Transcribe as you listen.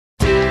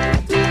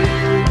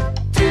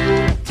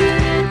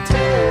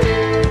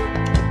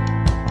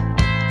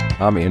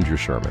I'm Andrew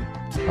Sherman.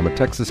 I'm a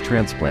Texas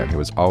transplant who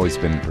has always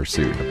been in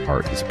pursuit of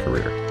art as a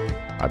career.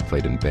 I've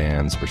played in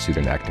bands, pursued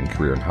an acting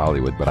career in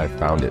Hollywood, but I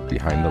found it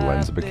behind the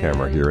lens of a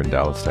camera here in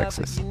Dallas,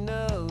 Texas.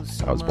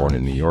 I was born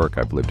in New York,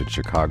 I've lived in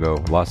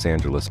Chicago, Los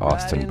Angeles,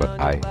 Austin, but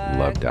I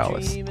love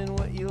Dallas.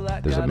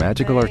 There's a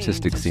magical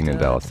artistic scene in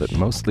Dallas that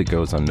mostly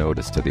goes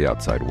unnoticed to the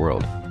outside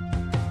world.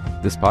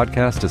 This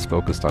podcast is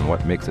focused on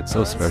what makes it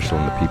so special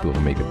and the people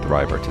who make it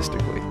thrive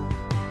artistically.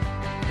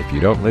 If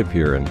you don't live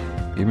here, and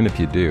even if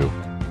you do,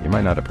 you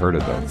might not have heard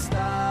of them.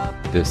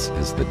 This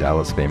is the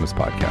Dallas Famous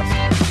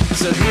Podcast.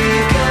 So who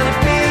you gonna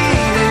be?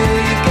 Who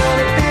you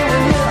gonna be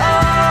when you're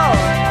all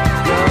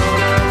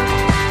grown up?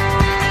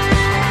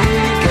 Who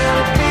you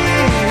gonna be?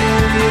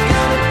 Who you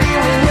gonna be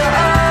when you're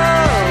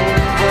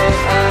all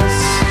for us?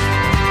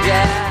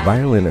 Yeah.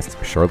 Violinist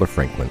Sharla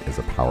Franklin is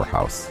a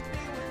powerhouse.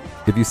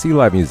 If you see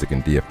live music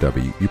in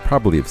DFW, you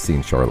probably have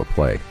seen Sharla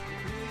play.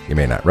 You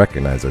may not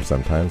recognize her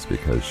sometimes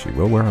because she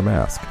will wear a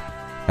mask.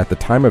 At the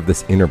time of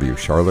this interview,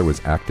 Sharla was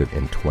active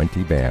in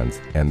 20 bands,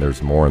 and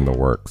there's more in the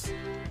works.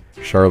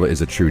 Sharla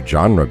is a true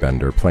genre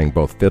bender, playing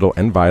both fiddle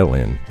and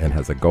violin, and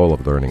has a goal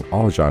of learning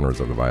all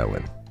genres of the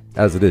violin.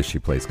 As it is, she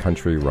plays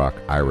country, rock,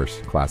 Irish,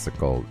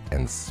 classical,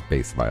 and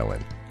space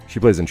violin. She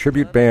plays in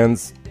tribute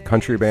bands,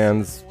 country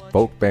bands,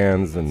 folk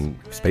bands, and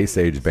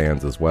space-age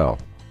bands as well.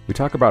 We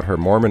talk about her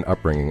Mormon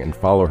upbringing and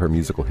follow her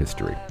musical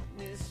history.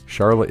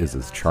 Sharla is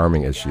as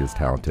charming as she is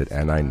talented,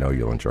 and I know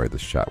you'll enjoy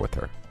this chat with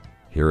her.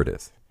 Here it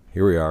is.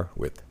 Here we are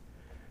with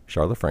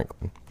Sharla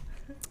Franklin.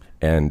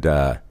 And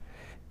I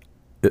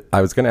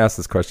was going to ask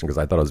this question because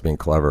I thought I was being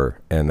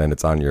clever, and then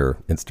it's on your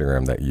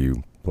Instagram that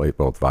you play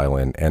both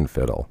violin and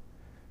fiddle.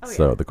 Oh,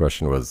 so yeah. The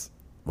question was,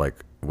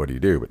 like, what do you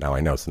do? But now I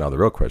know. So now the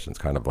real question is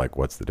kind of like,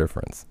 what's the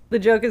difference? The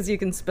joke is you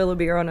can spill a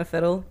beer on a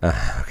fiddle.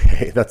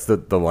 Okay, that's the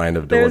line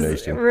of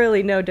delineation. There's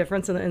really no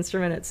difference in the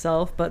instrument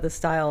itself, but the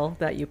style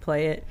that you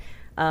play it.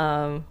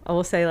 I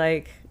will say,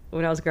 like,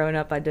 when I was growing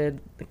up, I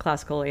did the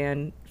classical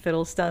and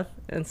fiddle stuff.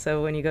 And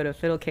so when you go to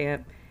fiddle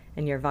camp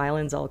and your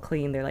violin's all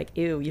clean, they're like,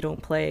 ew, you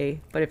don't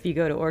play. But if you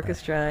go to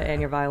orchestra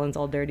and your violin's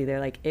all dirty, they're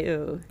like,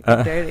 ew,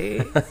 you're dirty.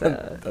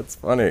 So. That's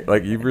funny.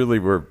 Like, you really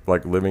were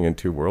like living in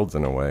two worlds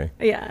in a way.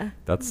 Yeah.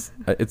 That's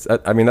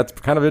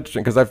kind of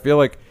interesting because I feel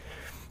like,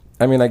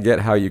 I get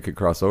how you could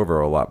cross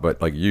over a lot,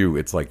 but like you,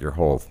 it's like your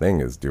whole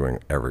thing is doing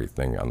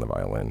everything on the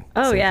violin.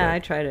 Oh yeah. Like. I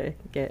try to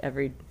get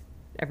every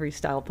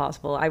style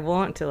possible. I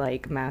want to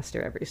like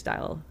master every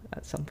style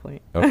at some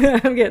point.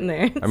 Okay. I'm getting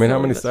there. How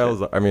many styles?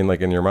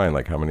 Like in your mind,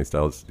 like how many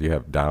styles do you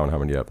have down? How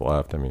many do you have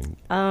left?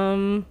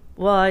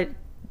 Well,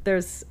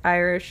 there's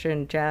Irish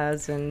and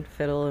jazz and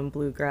fiddle and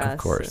bluegrass, of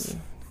course,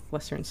 and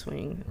Western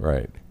swing,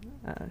 right,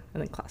 and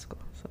then classical.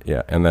 So.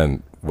 Yeah, and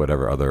then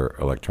whatever other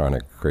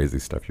electronic crazy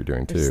stuff you're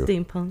doing there's too.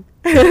 Steampunk.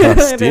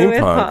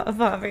 Steampunk.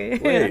 Poppy.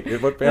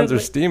 Wait, what bands are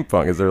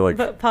steampunk? Is there like?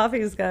 But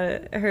Poppy's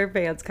got her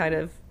band's kind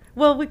of.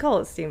 Well, we call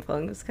it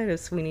steampunk. It's kind of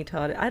Sweeney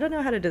Todd. I don't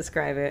know how to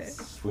describe it.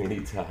 Sweeney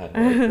Todd, like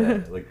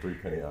that. Like Three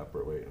Penny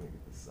Opera. Wait, let me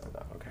get this sound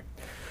out. Okay.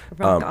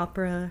 Rock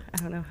opera. I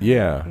don't know.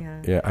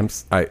 Yeah. I'm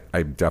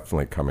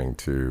definitely coming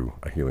to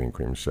a Helium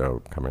Cream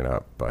show coming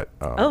up, but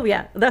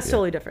that's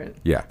totally different.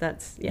 Yeah,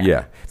 that's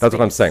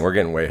what I'm saying. We're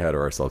getting way ahead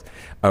of ourselves.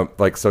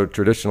 So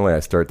traditionally,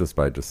 I start this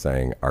by just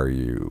saying, "Are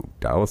you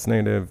Dallas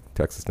native,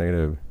 Texas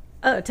native?"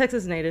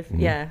 Texas native. Mm-hmm.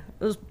 Yeah,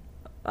 I was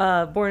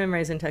born and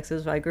raised in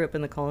Texas. But I grew up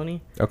in the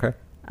colony. Okay.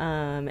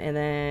 And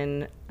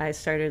then I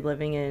started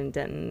living in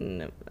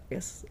Denton. I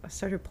guess I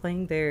started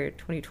playing there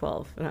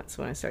 2012, and that's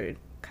when I started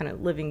kind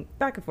of living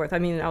back and forth. I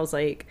was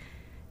like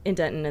in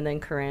Denton and then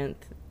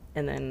Corinth,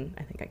 and then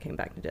I think I came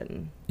back to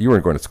Denton. You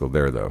weren't going to school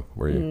there, though,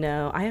 were you?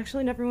 No, I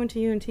actually never went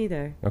to UNT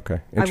there.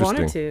 Okay, interesting. I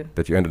wanted to.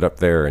 That you ended up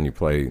there and you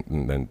play,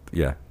 and then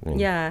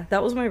Yeah,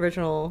 that was my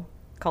original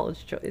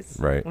college choice.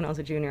 Right. When I was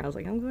a junior, I was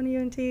like, I'm going to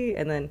UNT,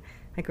 and then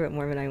I grew up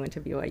Mormon. I went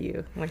to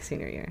BYU my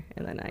senior year,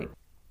 and then I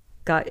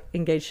got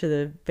engaged to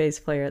the bass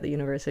player at the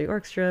university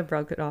orchestra,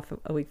 broke it off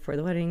a week before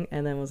the wedding,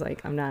 and then was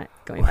like, I'm not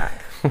going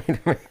back.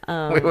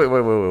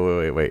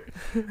 Wait.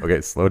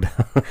 Okay, slow down.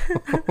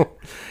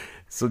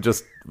 So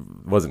just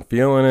wasn't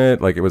feeling it?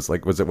 Like was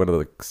it one of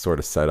the sort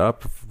of set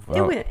up?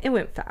 It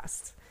went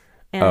fast.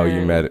 And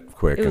you met it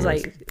quick. It was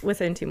like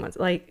within 2 months.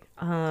 Like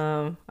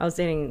I was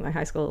dating my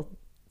high school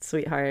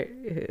sweetheart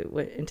who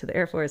went into the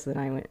Air Force, and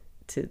then I went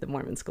to the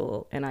Mormon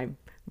school, and I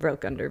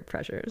broke under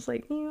pressure. It's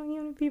like, you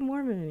want to be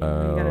Mormon. You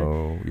gotta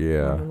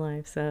Mormon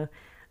life. So,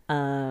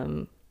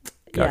 gotcha.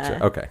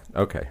 Yeah.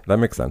 Okay, that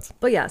makes sense.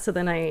 But yeah, so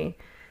then we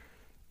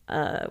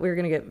were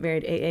gonna get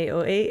married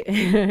 8808,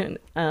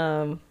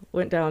 and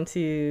went down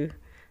to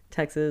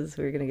Texas.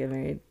 We were gonna get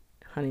married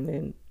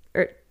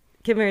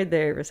get married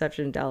there,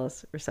 reception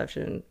Dallas,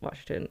 reception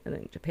Washington, and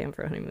then Japan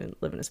for a honeymoon.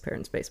 Live in his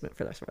parents' basement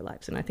for the rest of our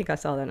lives. And I think I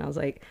saw that, and I was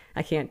like,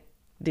 I can't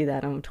do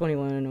that. I'm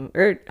 21,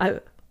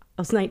 I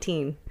was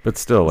 19. But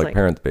still, like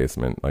parents'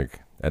 basement, like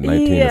at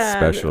 19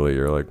 especially,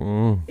 you're like,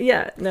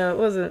 Yeah, no, it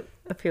wasn't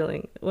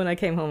appealing. When I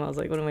came home, I was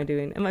like, what am I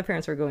doing? And my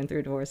parents were going through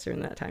a divorce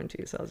during that time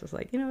too. So I was just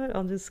like, you know what?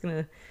 I'm just going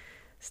to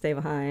stay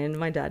behind.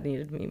 My dad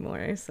needed me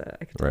more, so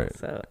I could. Right.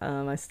 So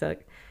I stuck.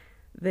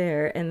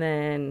 there. And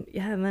then,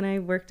 and then I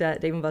worked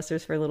at Dave &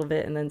 Buster's for a little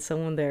bit. And then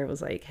someone there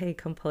was like, hey,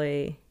 come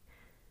play.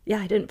 Yeah,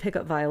 I didn't pick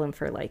up violin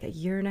for like a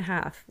year and a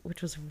half,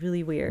 which was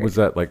really weird. Was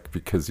that like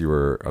because you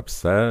were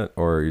upset,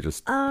 or you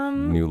just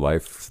knew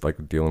life,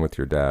 like dealing with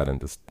your dad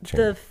and just changed?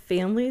 The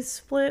family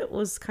split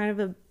was kind of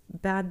a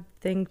bad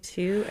thing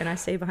too, and I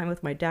stayed behind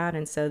with my dad,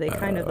 and so they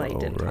kind of like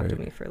didn't talk to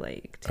me for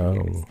like 2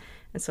 years,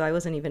 and so I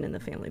wasn't even in the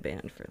family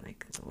band for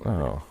like a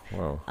little bit.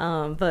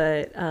 Wow.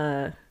 But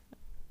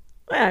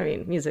I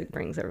mean, music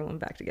brings everyone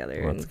back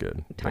together. Well, that's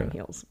good. Time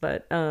heals.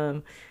 But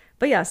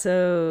yeah,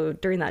 so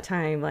during that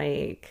time,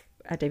 like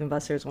at Dave &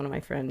 Buster's, one of my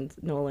friends,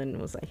 Nolan,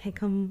 was like, hey,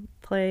 come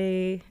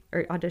play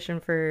or audition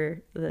for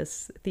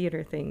this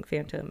theater thing,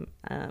 Phantom.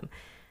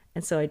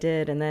 And so I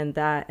did, and then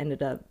that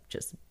ended up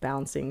just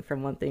bouncing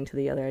from one thing to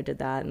the other. I did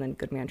that, and then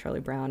Good Man Charlie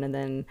Brown, and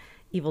then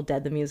Evil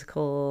Dead the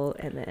musical,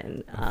 and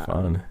then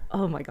fun.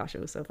 Oh my gosh,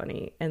 it was so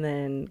funny. And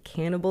then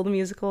Cannibal the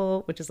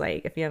musical, which is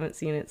like, if you haven't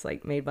seen it, it's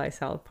like made by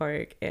South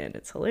Park, and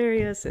it's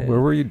hilarious. And, where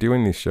were you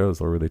doing these shows?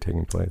 Where were they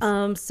taking place?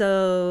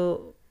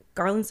 So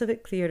Garland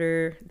Civic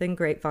Theater, then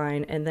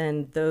Grapevine, and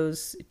then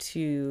those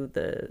two,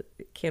 the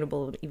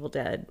Cannibal and Evil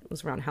Dead,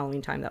 was around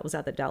Halloween time. That was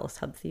at the Dallas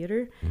Hub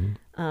Theater.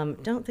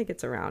 Don't think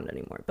it's around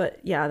anymore, but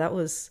yeah, that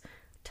was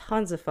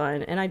tons of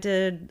fun. And I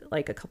did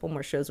like a couple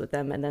more shows with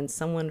them, and then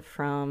someone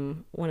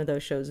from one of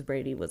those shows,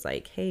 Brady, was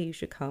like, hey, you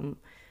should come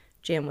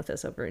jam with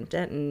us over in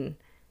Denton.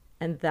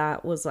 And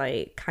that was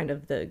like kind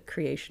of the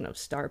creation of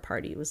Star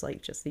Party. It was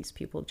like just these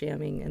people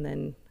jamming, and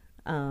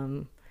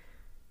then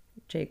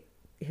Jake,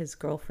 his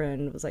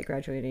girlfriend, was like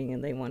graduating,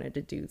 and they wanted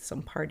to do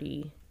some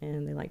party,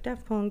 and they liked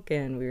Daft Punk,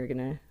 and we were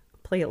gonna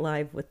play it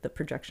live with the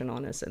projection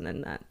on us. And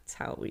then that's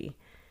how we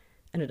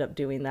ended up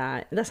doing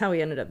that. That's how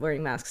we ended up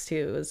wearing masks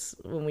too. Was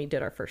when we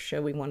did our first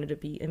show, we wanted to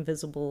be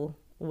invisible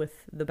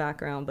with the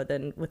background, but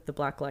then with the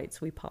black lights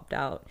we popped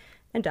out,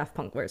 and Daft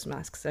Punk wears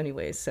masks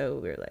anyway, so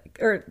we were like,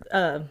 or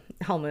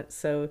helmets,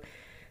 so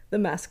the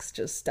masks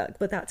just stuck.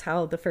 But that's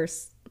how the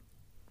first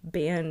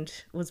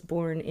band was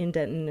born in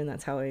Denton, and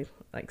that's how I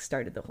like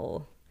started the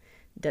whole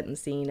Denton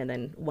scene. And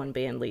then one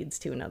band leads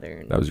to another.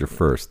 And, that was your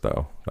first,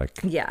 though. Like,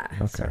 yeah.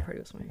 Okay. Star Party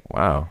was my.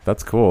 Wow,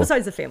 that's cool.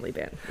 Besides the family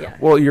band, yeah.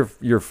 Well,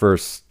 your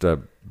first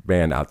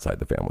band outside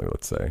the family,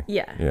 let's say.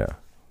 Yeah. Yeah.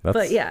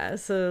 But yeah,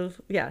 so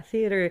yeah,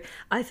 theater.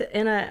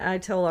 I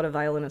tell a lot of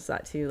violinists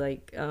that too.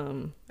 Like,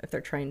 if they're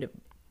trying to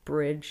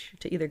bridge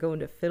to either go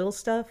into fiddle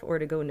stuff or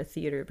to go into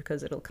theater,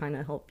 because it'll kind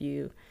of help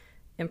you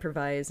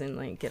improvise and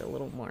like get a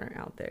little more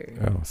out there.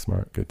 Oh,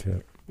 smart. Good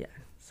tip. Yeah.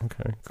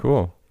 Okay,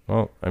 cool.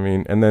 Well, I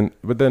mean,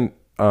 but then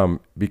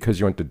because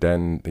you went to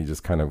Denton, you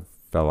just kind of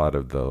fell out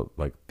of the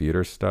like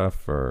theater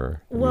stuff,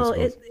 or well,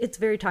 it's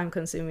very time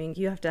consuming.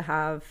 You have to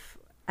have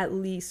at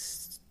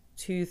least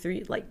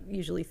 2-3, like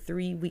usually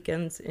 3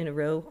 weekends in a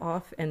row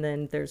off, and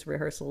then there's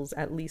rehearsals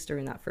at least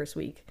during that first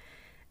week,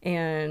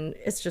 and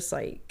it's just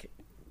like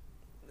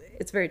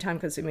it's very time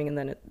consuming. And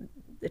then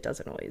it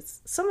doesn't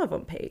always. Some of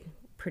them pay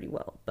pretty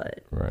well,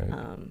 but right.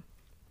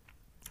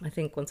 I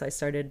think once I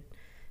started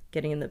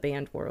getting in the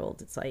band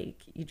world, it's like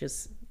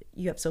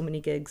you have so many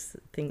gigs,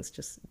 things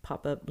just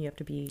pop up. You have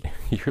to be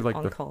you're like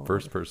on the call.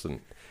 First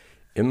person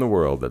in the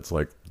world that's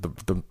like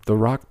the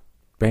rock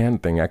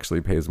band thing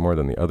actually pays more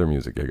than the other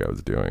music gig I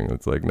was doing.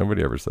 It's like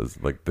nobody ever says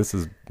like this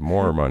is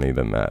more money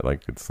than that.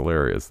 Like it's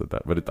hilarious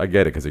but I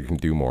get it because you can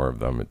do more of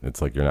them.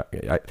 It's like you're not.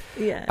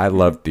 I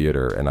love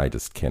theater, and I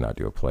just cannot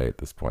do a play at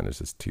this point. It's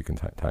just too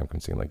time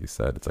consuming, like you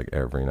said. It's like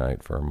every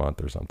night for a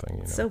month or something.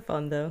 You know? So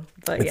fun though,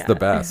 but it's the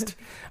best.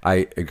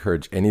 I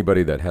encourage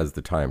anybody that has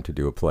the time to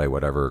do a play,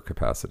 whatever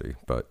capacity.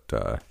 But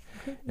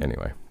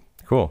anyway,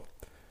 cool.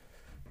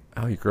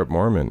 Oh, you grew up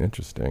Mormon.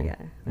 Interesting.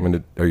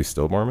 Yeah. Are you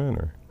still Mormon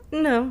or?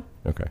 No.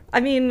 Okay.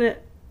 I mean,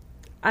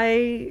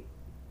 I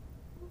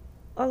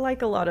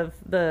like a lot of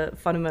the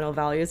fundamental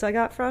values I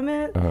got from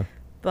it,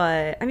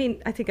 but I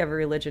mean, I think every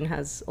religion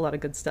has a lot of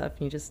good stuff,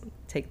 and you just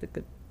take the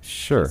good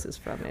pieces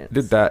from it.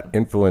 Did that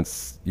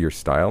influence your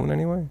style in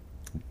any way?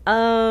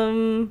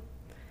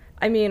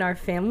 I mean, our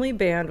family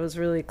band was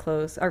really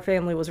close. Our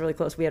family was really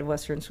close. We had a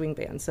Western swing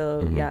band,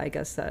 so yeah, I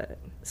guess that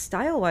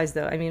style-wise,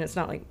 though, I mean, it's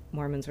not like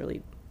Mormons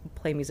really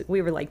play music.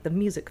 We were like the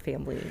music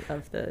family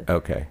of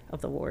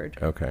the ward.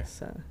 Okay.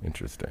 So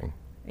interesting.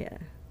 Yeah.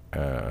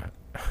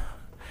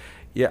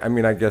 Yeah. I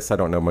mean, I guess I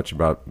don't know much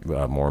about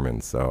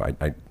Mormons, so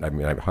I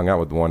mean, I hung out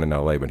with one in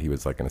LA, but he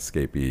was like an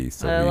escapee.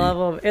 So I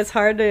love him. It's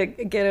hard to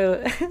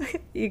get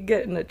you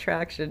get an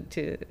attraction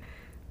to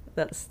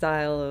that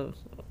style of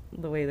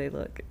the way they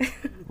look.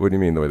 What do you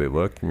mean the way they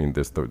look? You mean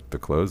just the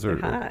clothes or?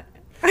 Hot.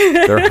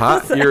 They're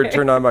hot. You're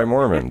turned on by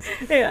Mormons.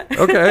 Yeah.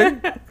 Okay.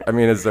 I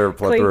mean, is there a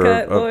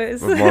plethora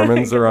of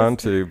Mormons around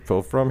to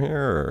pull from here?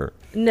 Or?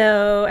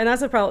 No, and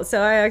that's a problem.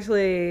 So I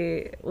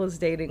actually was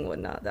dating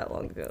one not that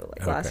long ago,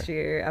 like last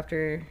year,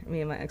 after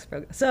me and my ex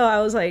broke. So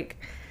I was like,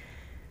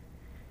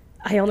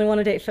 I only want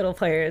to date fiddle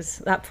players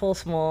that pull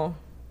small.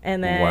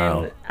 And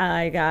then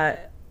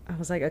I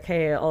was like,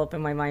 okay, I'll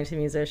open my mind to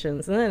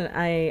musicians. And then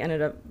I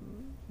ended up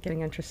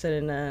getting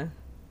interested in a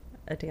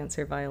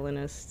dancer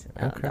violinist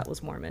that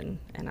was Mormon,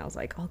 and I was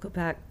like, I'll go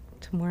back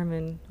to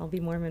Mormon. I'll be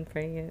Mormon for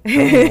you.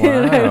 Oh,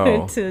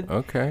 wow. To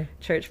Okay.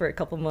 church for a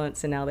couple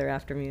months, and now they're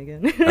after me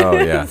again. Oh,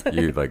 yeah.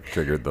 You like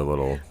triggered the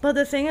little. But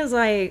the thing is,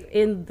 like,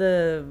 in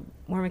the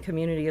Mormon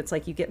community, it's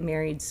like you get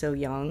married so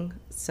young.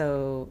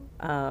 So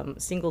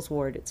singles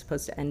ward, it's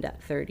supposed to end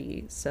at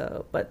 30.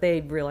 So, but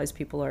they realize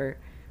people are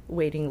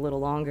waiting a little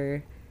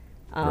longer.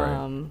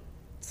 Right.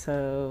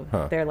 So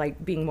they're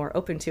like being more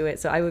open to it.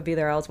 So I would be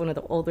there. I was one of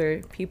the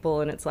older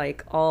people, and it's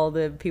like all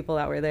the people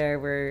that were there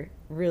were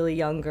really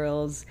young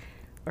girls,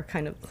 or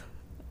kind of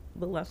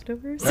the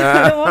leftovers.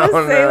 I don't want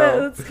to say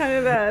that. It's kind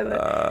of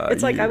bad.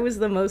 It's like I was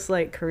the most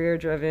like career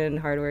driven,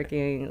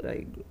 hardworking.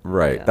 Like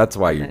right. That's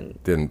why you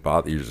didn't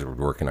bother. You just were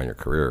working on your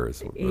career.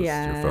 Was your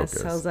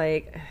focus. So I was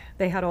like,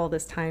 they had all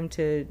this time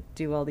to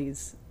do all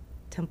these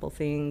temple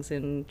things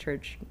and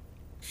church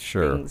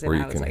things, where and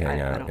you I was can like,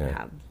 hang out. I don't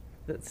have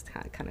this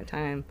kind of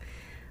time.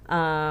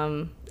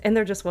 And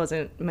there just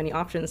wasn't many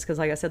options because,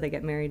 like I said, they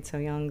get married so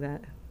young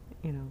that,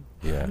 you know.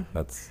 Yeah,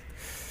 that's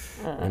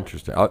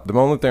interesting. The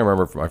only thing I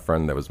remember from my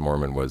friend that was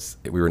Mormon was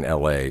we were in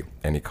L.A.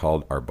 and he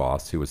called our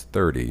boss, who was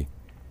 30,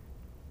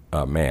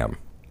 ma'am,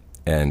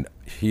 and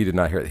he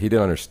didn't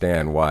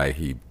understand why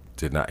he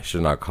should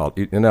not call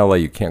in L.A.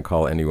 You can't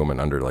call any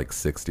woman under like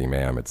 60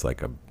 ma'am. It's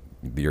like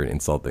you're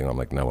insulting them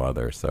like no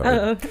other. So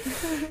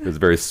it was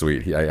very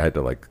sweet. I had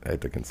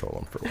to console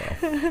him for a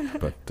while.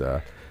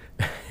 But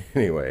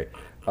anyway,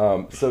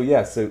 so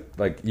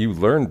like you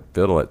learned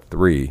fiddle at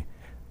 3,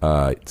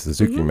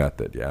 Suzuki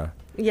method, yeah.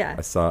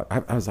 Yeah.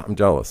 I'm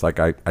jealous.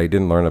 Like I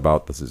didn't learn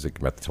about the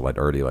Suzuki method till I'd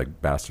already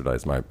like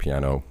bastardized my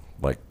piano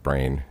like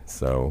brain.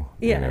 So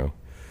you know,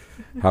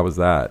 how was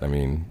that? I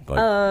mean,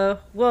 like.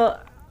 Well,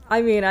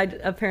 I mean, I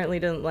apparently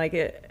didn't like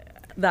it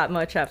that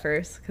much at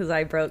first because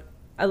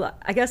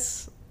I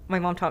guess my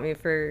mom taught me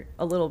for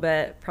a little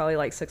bit, probably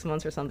like 6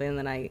 months or something, and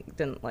then I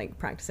didn't like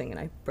practicing, and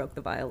I broke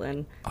the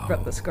violin,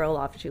 broke the scroll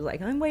off, and she was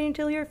like, I'm waiting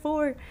until you're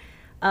 4.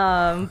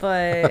 And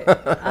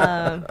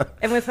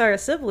with our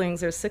siblings,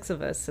 there's 6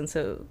 of us, and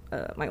so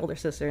my older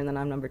sister, and then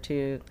I'm number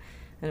 2,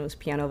 and it was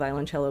piano,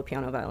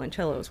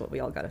 violoncello is what we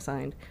all got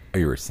assigned. Oh,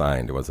 you were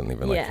assigned. It wasn't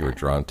even like you were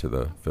drawn to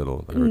the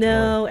fiddle originally.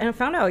 No, and I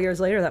found out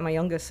years later that my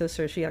youngest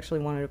sister, she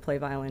actually wanted to play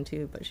violin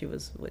too, but she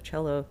was with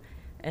cello.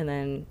 And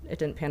then it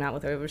didn't pan out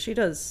with her. But she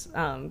does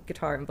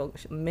guitar and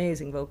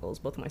amazing vocals.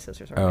 Both of my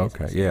sisters are amazing.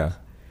 Oh, okay. Yeah.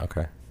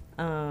 Okay.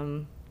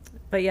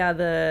 But yeah,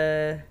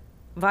 the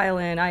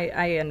violin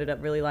I ended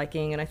up really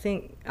liking. And I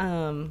think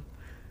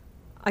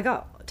I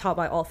got taught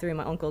by all 3 of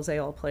my uncles. They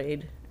all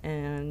played.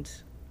 And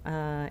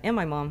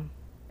my mom.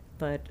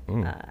 But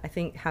I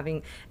think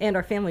and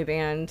our family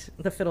band,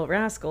 the Fiddle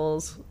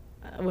Rascals,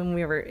 when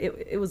we were,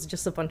 it was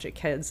just a bunch of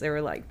kids. There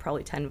were like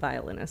probably 10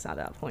 violinists at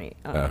that point.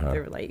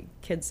 There were like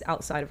kids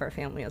outside of our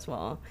family as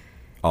well.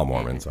 All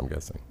Mormons, I'm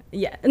guessing.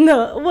 Yeah.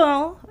 No,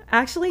 well,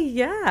 actually,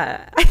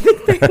 yeah. I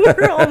think they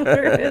were all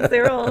Mormons. They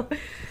were all,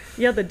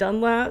 the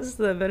Dunlaps,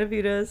 the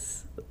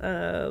Benavides,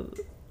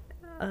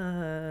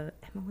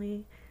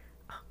 Emily.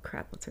 Oh,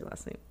 crap. What's her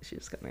last name? She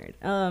just got married.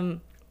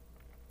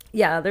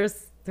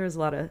 There's a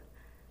lot of,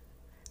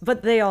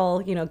 but they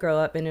all, grow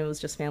up and it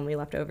was just family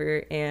left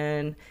over.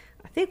 And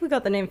I think we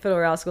got the name Fiddle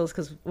Rascals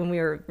because when we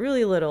were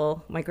really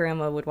little, my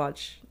grandma would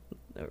watch,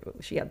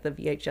 she had the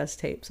VHS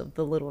tapes of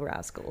the Little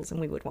Rascals,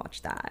 and we would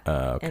watch that.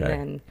 Okay.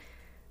 And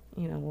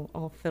then,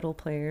 all fiddle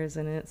players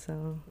in it,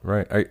 so.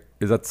 Right. I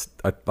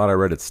thought I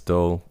read you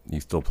still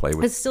play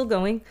with. It's still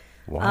going.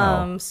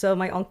 Wow. So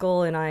my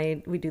uncle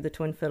and we do the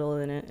twin fiddle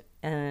in it.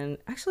 And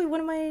actually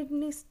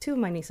two of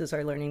my nieces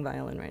are learning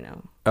violin right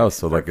now. Oh,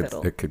 so like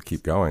it could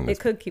keep going.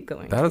 It could keep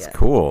going. That is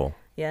cool.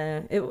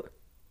 Yeah.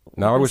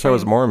 Now I wish I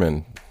was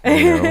Mormon.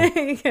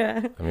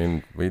 Yeah. I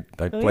mean,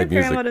 I played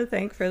music. Grandma to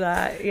thank for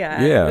that.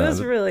 Yeah. It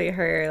was really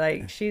her.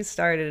 Like she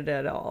started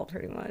it all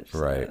pretty much.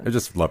 Right. So. I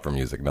just love for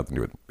music. Nothing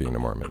to do with being a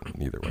Mormon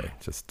either way.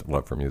 Just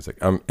love for music.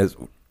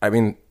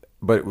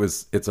 But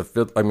it's a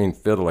fiddle. I mean,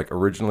 fiddle. Like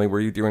originally, were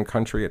you doing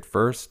country at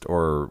first,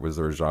 or was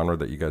there a genre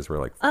that you guys were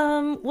like?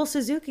 Well,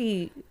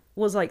 Suzuki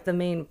was like the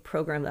main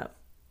program that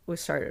we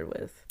started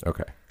with.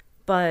 Okay.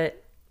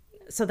 But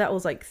so that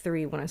was like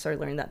 3 when I started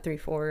learning that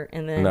 3/4,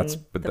 and then.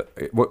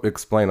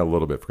 Explain a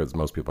little bit because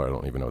most people I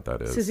don't even know what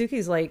that is.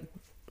 Suzuki's like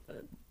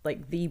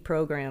the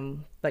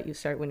program that you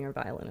start when you're a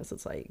violinist.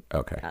 It's like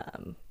okay.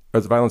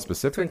 Is violin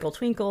specific? Twinkle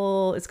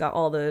Twinkle. It's got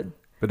all the.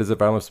 But is it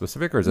violin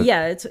specific or is it?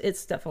 Yeah,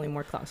 it's definitely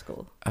more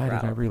classical. I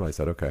did not realize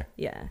that. Okay.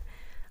 Yeah.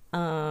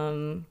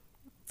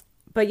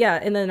 But yeah,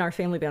 and then our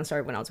family band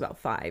started when I was about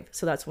 5.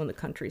 So that's when the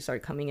country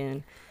started coming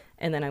in.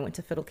 And then I went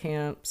to fiddle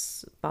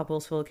camps, Bob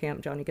Wills Fiddle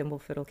Camp, Johnny Gimble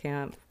Fiddle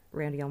Camp,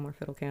 Randy Elmore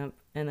Fiddle Camp.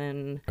 And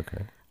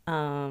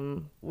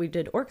then we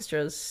did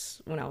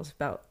orchestras when I was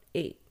about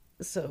 8.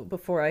 So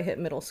before I hit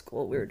middle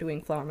school, we were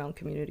doing Flower Mound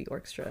Community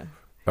Orchestra.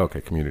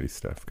 Okay, community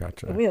stuff.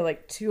 Gotcha. And we had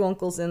like 2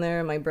 uncles in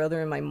there, my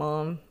brother and my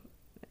mom.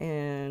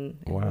 And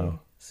wow.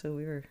 So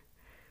we were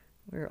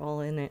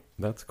all in it.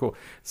 That's cool.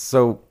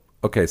 So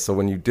Okay, so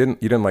when you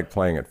didn't like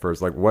playing at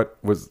first, like do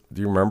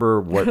you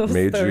remember what was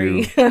made 3.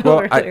 you,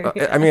 well,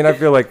 Yeah. I mean, I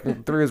feel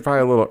like 3 is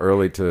probably a little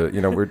early to,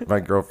 my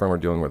girlfriend, we're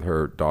dealing with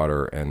her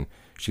daughter and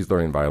she's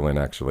learning violin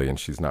actually, and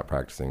she's not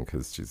practicing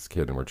because she's a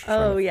kid and we're just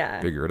trying to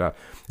figure it out.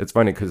 It's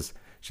funny because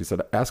she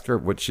said, ask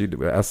Sharla what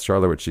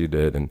she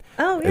did. And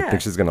I think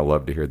she's going to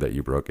love to hear that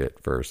you broke it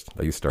first,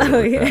 that you started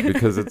with that.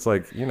 Because it's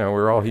like,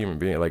 we're all human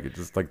beings. Like, it's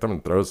just like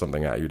someone throws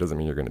something at you doesn't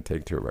mean you're going to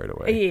take to it right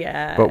away.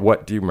 Yeah.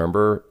 But do you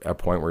remember a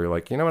point where you're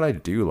like, you know what, I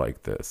do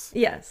like this?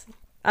 Yes.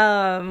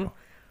 Well,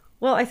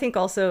 I think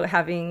also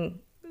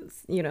having,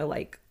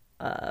 the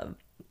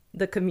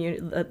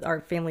community,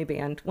 our family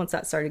band, once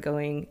that started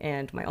going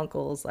and my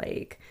uncles,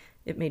 like,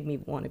 it made me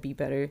want to be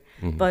better.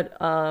 Mm-hmm. But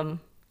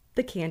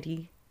the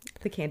candy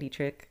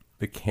trick.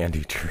 The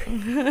candy trick.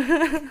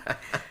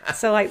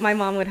 So like my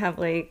mom would have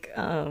like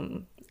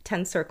 10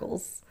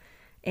 circles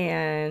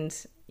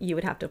and you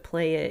would have to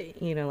play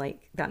it,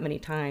 like that many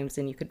times,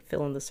 and you could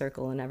fill in the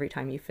circle, and every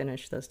time you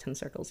finish those 10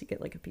 circles you get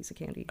like a piece of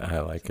candy. I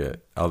like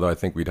it. Although I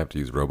think we'd have to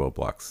use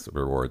Roblox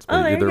rewards,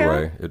 but either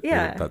way,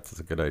 that's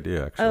a good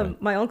idea actually.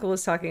 My uncle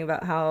was talking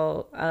about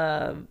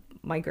how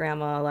my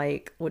grandma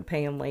like would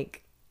pay him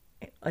like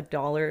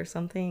 $1 or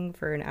something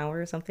for an hour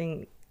or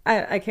something.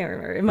 I can't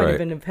remember. It might have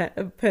been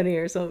a penny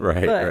or something.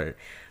 Right.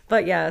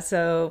 But yeah,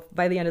 so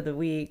by the end of the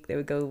week, they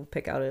would go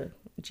pick out a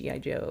G.I.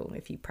 Joe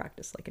if you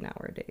practice like an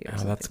hour a day.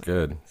 Oh, that's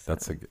good. So.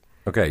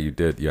 Okay, you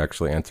did. You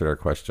actually answered our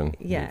question.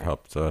 Yeah. You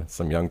helped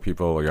some young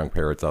people or young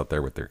parents out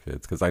there with their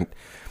kids. Because I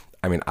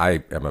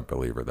am a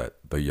believer that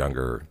the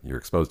younger you're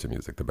exposed to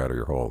music, the better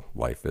your whole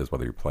life is,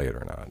 whether you play it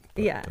or not.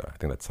 But, yeah. I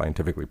think that's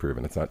scientifically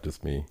proven. It's not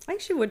just me. I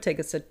actually would take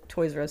us to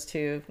Toys R Us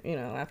too,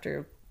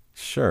 after...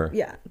 Sure.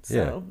 Yeah.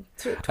 So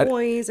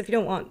toys, if you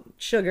don't want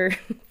sugar.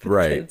 For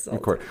right. the kids, of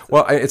course.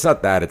 Well, it's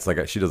not that. It's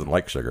like she doesn't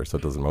like sugar, so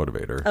it doesn't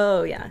motivate her.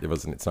 Oh yeah.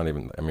 It's not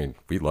even. I mean,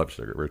 we love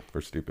sugar.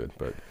 We're stupid,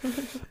 but.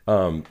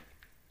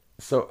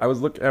 So I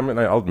was looking. I mean,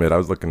 I'll admit, I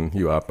was looking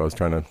you up. I was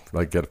trying to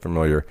like get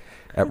familiar.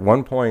 At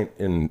one point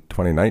in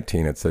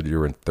 2019, it said you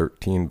were in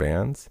 13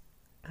 bands.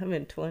 I'm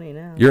in 20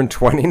 now. You're in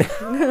 20 now?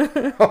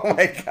 Oh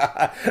my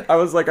God. I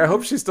was like, I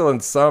hope she's still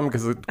in some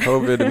because of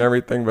COVID and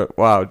everything, but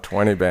wow,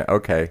 20 band.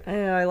 Okay. I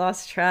know, I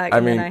lost track.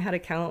 Then I had to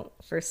count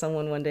for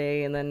someone one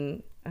day, and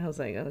then I was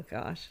like, oh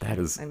gosh,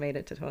 I made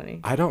it to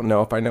 20. I don't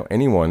know if I know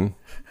anyone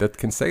that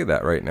can say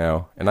that right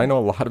now. And I know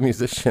a lot of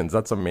musicians.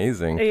 That's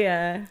amazing.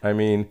 Yeah. I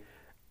mean,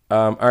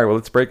 all right, well,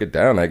 let's break it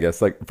down, I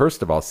guess. Like,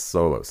 first of all,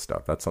 solo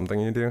stuff. That's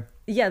something you do?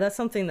 Yeah, that's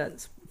something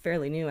that's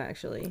fairly new,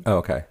 actually. Oh,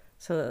 okay.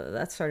 So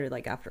that started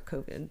like after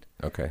COVID.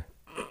 Okay.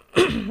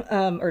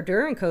 Or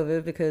during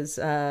COVID, because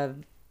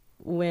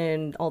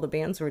when all the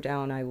bands were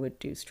down, I would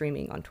do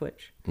streaming on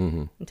Twitch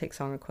and take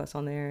song requests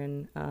on there.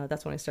 And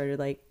that's when I started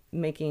like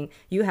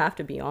you have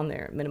to be on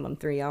there minimum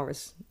 3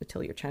 hours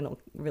until your channel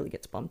really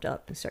gets bumped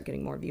up and start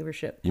getting more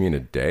viewership. You mean a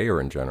day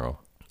or in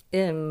general?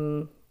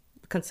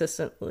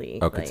 Consistently.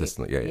 Oh,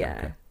 consistently. Yeah.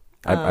 Okay.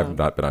 I've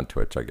not been on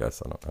Twitch, I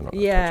guess. I don't know much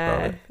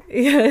about it.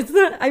 Yeah, it's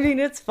not, I mean,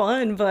 it's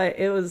fun, but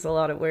it was a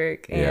lot of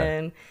work.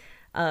 And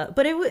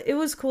but it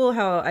was cool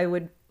how I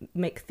would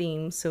make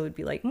themes. So it would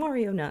be like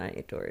Mario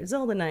night or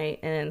Zelda night.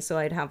 And so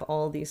I'd have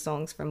all these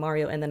songs from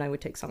Mario, and then I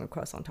would take song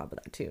requests on top of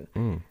that too,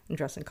 and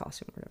dress in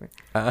costume or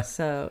whatever.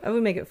 So I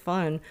would make it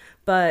fun.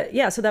 But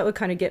yeah, so that would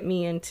kind of get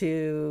me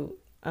into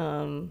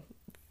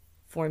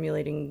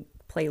formulating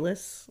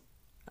playlists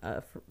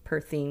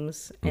per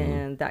themes,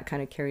 and that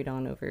kind of carried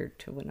on over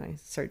to when I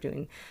started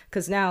doing,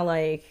 because now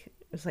like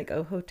it's like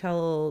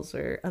hotels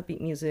or upbeat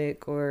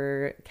music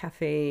or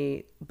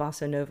cafe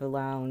bossa nova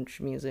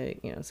lounge music,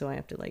 so I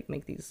have to like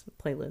make these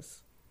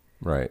playlists.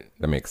 Right,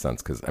 that makes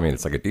sense, because I mean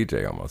it's like a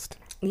DJ almost.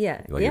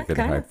 Yeah, like you're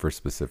getting hyped for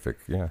specific.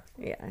 Yeah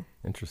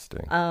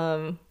Interesting.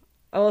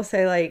 I will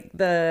say like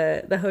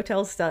the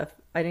hotel stuff,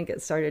 I didn't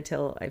get started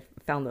till I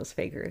found those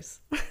fakers.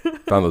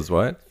 Found those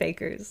what?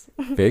 Fakers.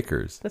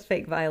 Fakers. The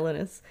fake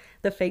violinists,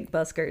 the fake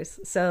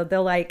buskers. So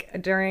they'll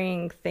like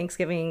during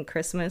Thanksgiving,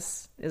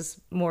 Christmas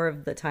is more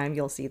of the time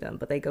you'll see them,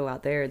 but they go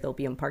out there, they'll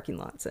be in parking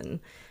lots, and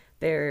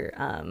they're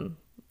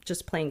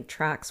just playing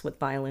tracks with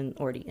violin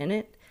already in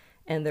it,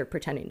 and they're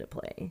pretending to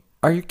play.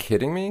 Are you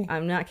kidding me?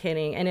 I'm not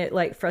kidding. And it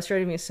like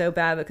frustrated me so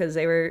bad because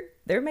they were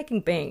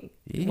making bank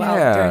during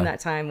that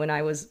time when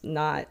I was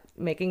not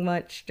making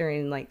much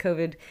during like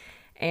COVID.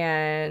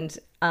 And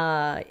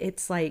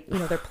it's like,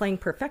 they're playing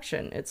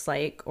perfection. It's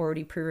like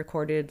already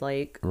pre-recorded,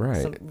 like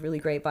some really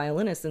great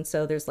violinists. And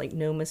so there's like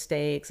no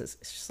mistakes. It's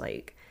just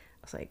like,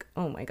 I was like,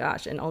 oh my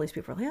gosh. And all these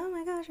people are like, oh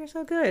my gosh, you're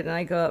so good. And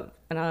I go up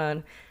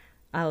and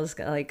I was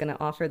like going to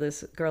offer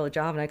this girl a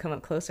job, and I come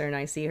up closer and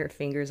I see her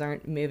fingers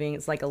aren't moving.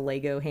 It's like a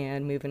Lego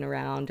hand moving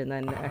around, and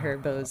then her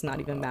bow's not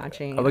even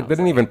matching. Like they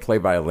didn't even play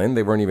violin.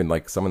 They weren't even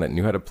like someone that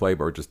knew how to play,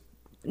 but were just...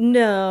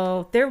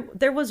 No,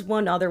 there was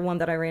one other one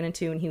that I ran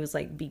into, and he was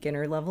like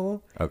beginner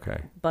level.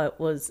 Okay. But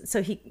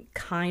so he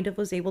kind of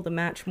was able to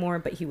match more,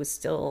 but he was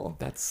still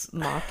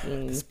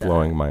mocking. It's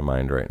blowing my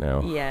mind right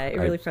now. Yeah, it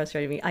really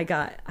frustrated me.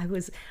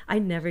 I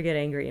never get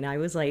angry, and I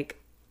was like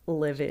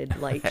livid,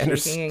 like I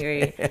shaking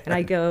angry. And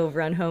I go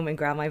run home and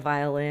grab my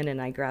violin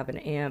and I grab an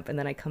amp, and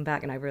then I come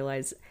back and I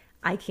realize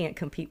I can't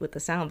compete with the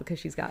sound because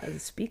she's got a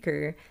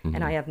speaker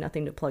and I have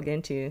nothing to plug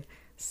into.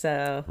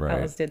 So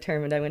I was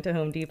determined. I went to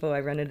Home Depot.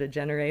 I rented a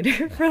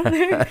generator from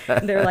there.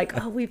 And they're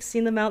like, oh, we've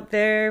seen them out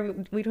there.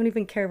 We don't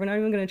even care. We're not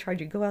even going to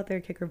charge you. Go out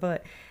there, kick her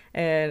butt.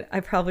 And I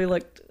probably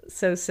looked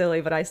so silly,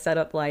 but I set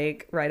up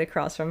like right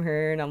across from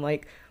her, and I'm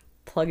like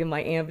plugging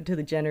my amp into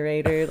the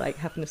generator, like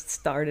having to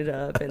start it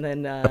up, and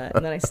then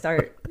I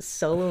start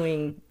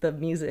soloing the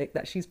music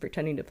that she's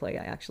pretending to play.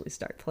 I actually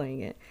start playing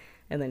it,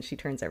 and then she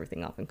turns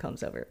everything off and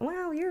comes over.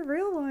 Wow, you're a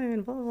real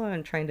one, blah, blah, blah,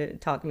 and trying to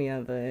talk me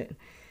up. But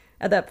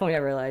at that point, I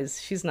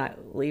realized she's not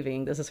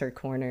leaving. This is her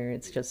corner.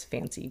 It's just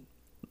fancy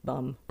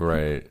bum.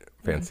 Right,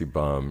 fancy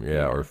bum,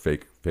 yeah, or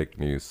fake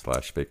news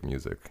 / fake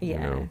music. Yeah, you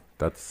know,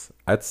 that's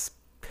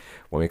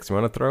what makes me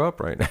want to throw up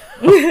right now.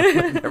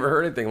 I've never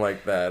heard anything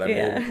like that. I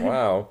mean,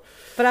 wow.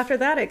 But after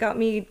that, it got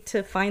me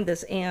to find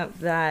this amp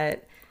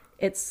that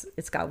it's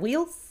got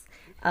wheels.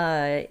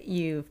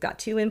 You've got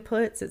 2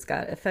 inputs. It's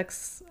got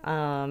effects,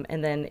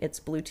 and then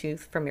it's Bluetooth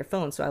from your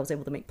phone. So I was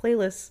able to make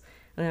playlists,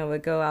 and I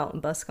would go out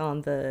and busk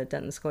on the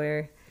Denton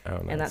Square. Oh,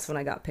 nice. And that's when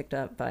I got picked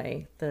up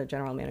by the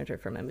general manager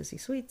from Embassy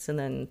Suites, and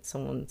then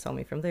someone saw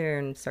me from there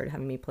and started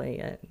having me play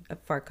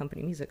at Far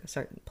Company Music. I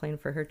started playing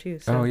for her too.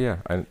 So. Oh yeah,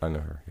 I know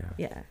her. Yeah.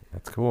 Yeah.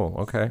 That's cool.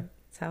 Okay.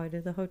 That's how I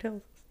did the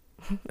hotels.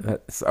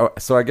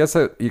 So I guess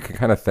you can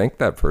kind of thank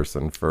that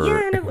person for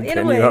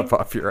getting you up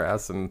off your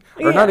ass, or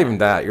not even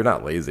that. You're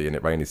not lazy in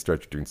it by any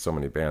stretch. You're doing so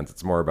many bands.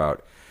 It's more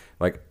about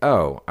like,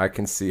 oh, I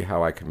can see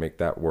how I can make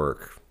that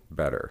work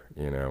better,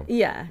 you know?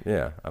 Yeah.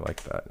 Yeah, I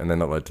like that. And then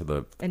it led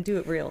to and do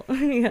it real.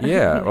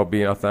 Yeah, well,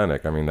 being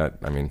authentic. I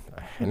mean,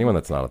 anyone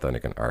that's not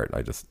authentic in art,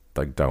 I just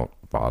like, don't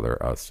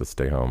bother us. Just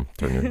stay home.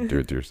 Do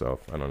it to yourself.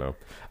 I don't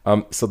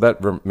know. So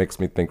that makes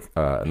me think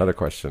another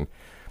question.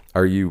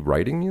 Are you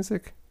writing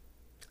music?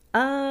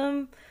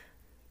 The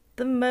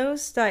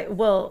most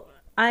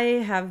I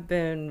have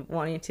been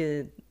wanting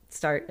to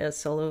start a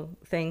solo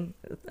thing,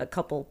 a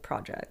couple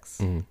projects.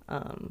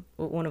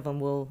 One of them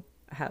will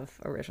have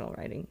original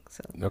writing,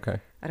 so okay,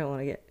 I don't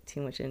want to get too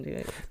much into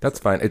it. That's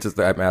fine. It's just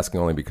that I'm asking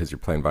only because you're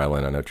playing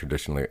violin. I know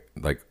traditionally,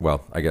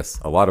 I guess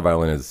a lot of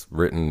violin is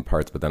written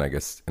parts, but then I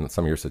guess in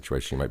some of your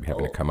situation you might be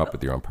having to come up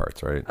with your own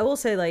parts, right? I will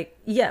say a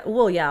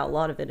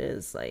lot of it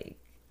is like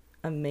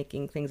I'm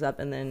making things up,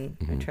 and then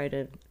I try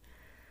to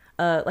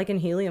like in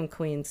Helium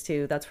Queens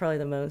too. That's probably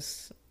the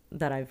most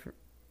that I've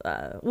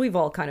we've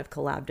all kind of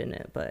collabed in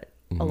it, but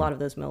a lot of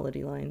those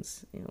melody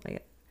lines, you know,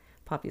 like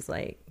Poppy's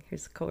like,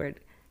 here's the chord.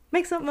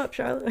 Make something up,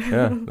 Charlotte.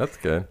 Yeah, that's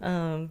good.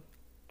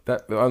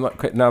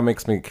 That now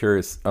makes me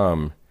curious,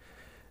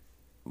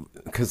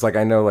 because like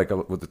I know like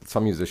with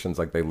some musicians,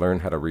 like they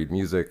learn how to read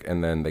music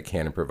and then they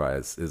can't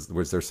improvise.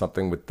 Was there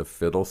something with the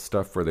fiddle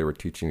stuff where they were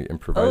teaching you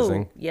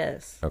improvising? Oh,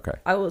 yes. Okay.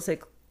 I will say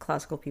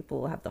classical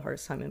people have the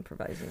hardest time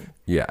improvising.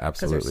 Yeah,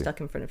 absolutely. Because they're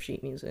stuck in front of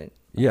sheet music.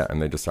 Yeah,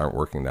 and they just aren't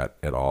working that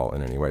at all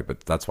in any way.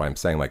 But that's why I'm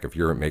saying, like, if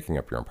you're making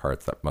up your own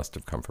parts, that must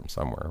have come from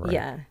somewhere, right?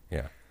 Yeah.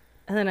 Yeah.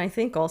 And then I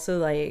think also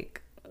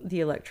like the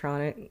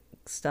electronic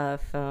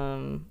stuff,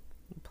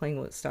 playing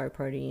with Star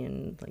Party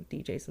and like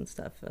DJs and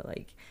stuff,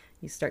 like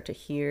you start to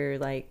hear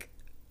like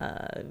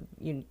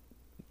you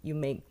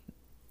make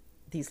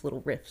these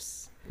little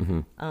riffs.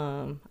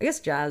 I guess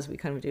jazz, we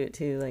kind of do it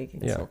too. Like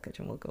in Soul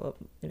Kitchen, we'll go up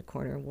in a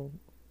corner and we'll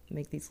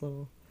make these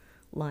little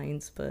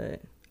lines, but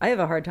I have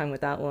a hard time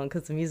with that one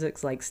because the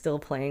music's like still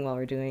playing while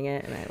we're doing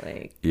it, and I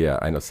like. Yeah,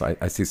 I know. So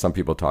I see some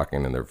people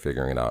talking and they're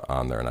figuring it out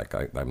on there, and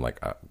I'm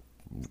like,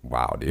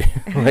 wow, dude,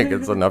 like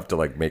it's enough to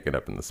like make it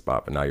up in the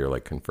spot, but now you're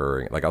like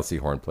conferring. Like I'll see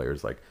horn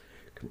players like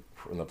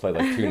when they play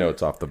like 2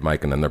 notes off the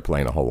mic and then they're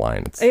playing a whole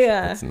line. It's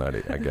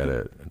nutty. I get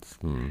it. It's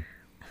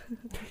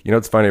You know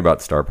what's funny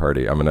about Star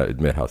Party? I'm gonna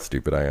admit how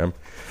stupid I am.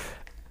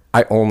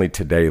 I only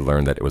today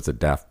learned that it was a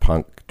Daft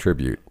Punk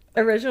tribute.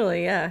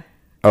 Originally, yeah.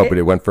 Oh, but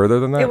it went further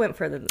than that? It went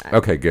further than that.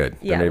 Okay, good.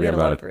 Yeah, then maybe I'm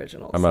not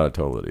originals. I'm not a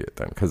total idiot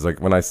then. Because like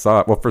when I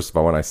saw, well, first of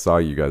all, when I saw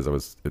you guys, I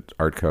was at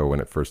Artco when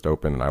it first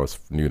opened, and I was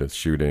new to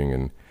shooting,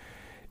 and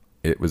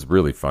it was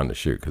really fun to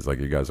shoot because like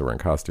you guys are wearing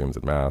costumes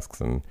and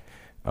masks, and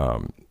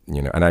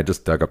you know, and I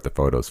just dug up the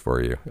photos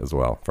for you as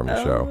well from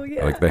the show.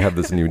 Yeah. Like they have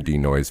this new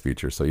denoise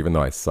feature, so even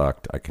though I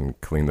sucked, I can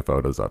clean the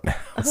photos up now,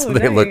 so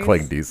they look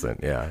like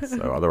decent. Yeah.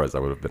 So otherwise, I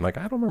would have been like,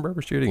 I don't remember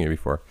ever shooting you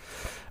before.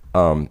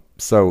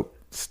 So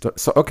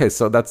okay,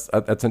 so that's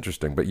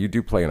interesting. But you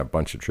do play in a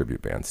bunch of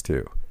tribute bands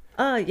too.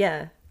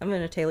 Yeah, I'm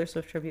in a Taylor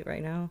Swift tribute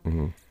right now.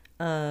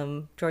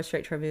 George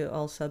Strait tribute,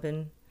 all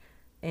subbing,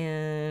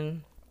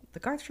 and the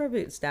Garth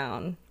tribute's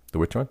down. The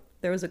which one?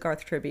 There was a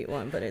Garth tribute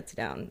one, but it's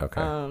down.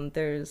 Okay.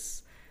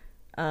 There's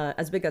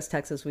As Big as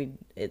Texas.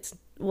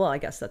 I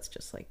guess that's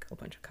just like a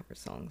bunch of cover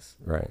songs,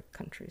 right?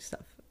 Country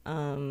stuff.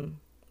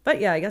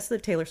 But yeah, I guess the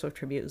Taylor Swift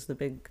tribute is the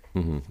big.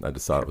 I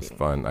just thought it was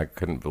fun. I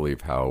couldn't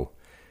believe how.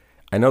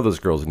 I know those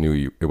girls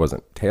knew it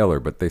wasn't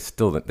Taylor, but they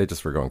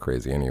just were going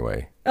crazy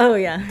anyway. Oh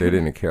yeah. They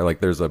didn't care.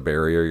 Like there's a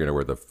barrier, you know,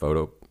 where the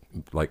photo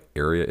like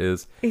area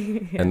is.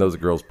 And those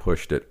girls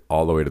pushed it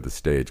all the way to the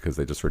stage because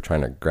they just were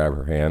trying to grab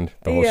her hand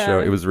the whole show.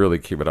 It was really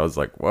cute, but I was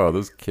like, whoa,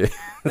 those kids.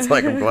 It's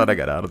like, I'm glad I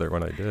got out of there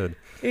when I did.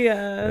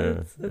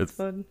 Yeah. It's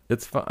fun.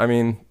 It's fun. I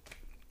mean,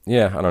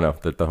 yeah, I don't know.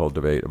 The whole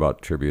debate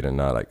about tribute and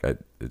not, I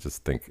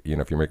just think,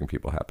 if you're making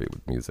people happy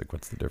with music,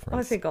 what's the difference? Well,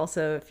 I think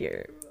also if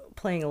you're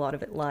playing a lot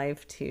of it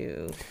live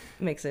too,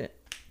 makes it,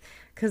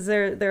 because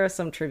there are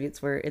some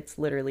tributes where it's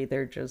literally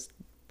they're just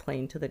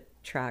playing to the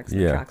tracks.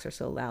 The tracks are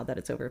so loud that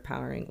it's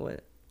overpowering.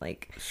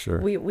 Sure.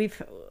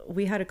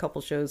 We had a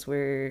couple shows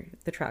where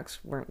the tracks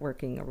weren't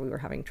working or we were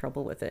having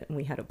trouble with it, and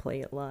we had to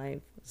play it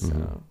live.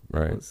 So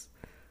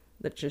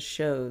that just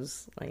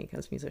shows, like,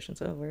 as musicians,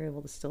 we're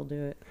able to still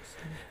do it.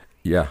 So.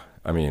 Yeah,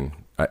 I mean,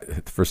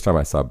 the first time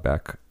I saw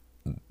Beck,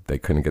 they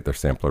couldn't get their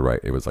sampler right.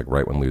 It was like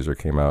right when Loser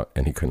came out,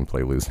 and he couldn't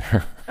play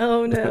Loser.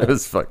 Oh no! It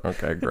was like,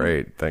 okay,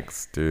 great,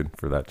 thanks, dude,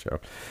 for that show.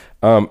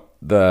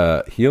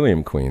 The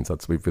Helium Queens.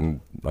 We've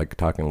been like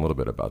talking a little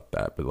bit about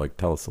that, but like,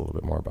 tell us a little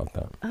bit more about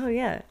that. Oh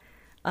yeah,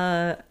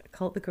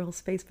 call it the Girl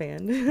Space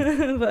Band,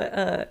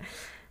 but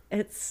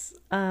it's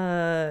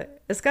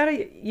got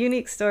a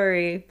unique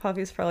story.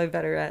 Poppy's probably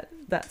better at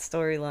that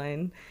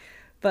storyline,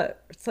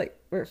 but it's like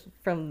we're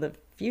from the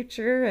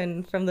future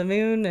and from the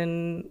moon,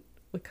 and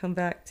we come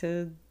back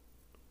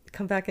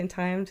in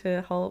time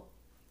to help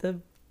the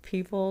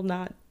people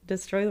not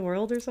destroy the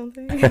world or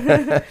something.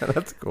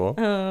 That's cool.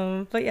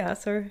 But yeah,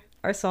 so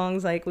our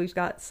songs, like, we've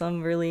got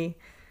some really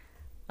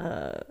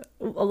a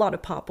lot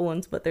of pop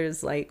ones, but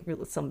there's like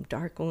really some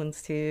dark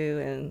ones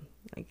too, and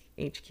like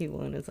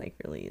HQ1 is like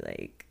really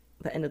like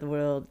the end of the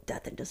world,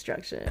 death and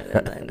destruction,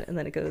 and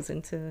then it goes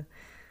into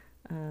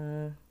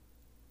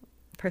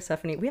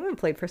Persephone. We haven't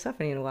played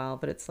Persephone in a while,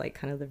 but it's like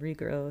kind of the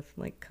regrowth,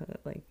 like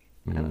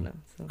I don't know.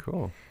 So.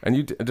 Cool.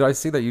 And did I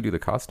see that you do the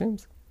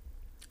costumes?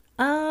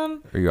 Or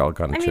you all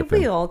kind of chip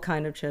in? We all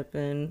kind of chip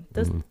in.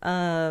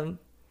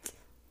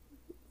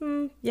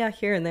 Yeah,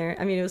 here and there.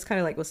 I mean, it was kind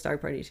of like with Star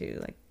Party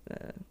too. Like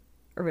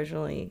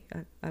originally,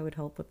 I would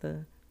help with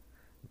the.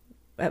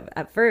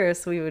 At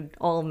first, we would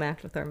all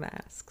match with our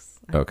masks.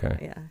 Okay.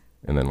 Yeah.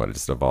 And then what, it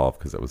just evolved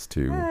because it was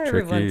too tricky?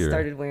 Everyone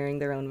started wearing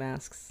their own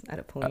masks at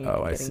a point.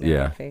 Oh, I see.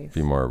 Yeah,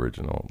 be more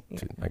original,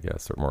 I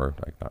guess, or more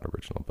like not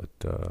original, but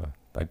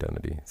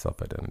identity,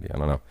 self-identity. I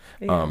don't know.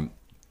 Yeah.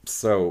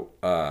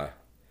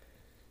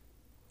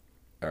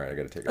 All right, I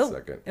got to take a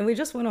second. And we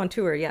just went on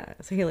tour,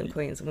 so Helium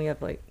Queens, and we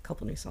have like a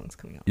couple new songs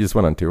coming out. You just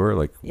went on tour,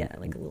 like? Yeah,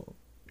 like a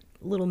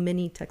little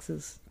mini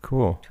Texas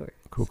tour.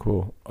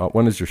 Cool.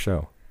 When is your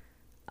show?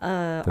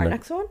 Our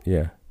next one?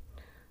 Yeah.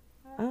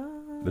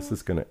 This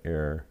is gonna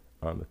air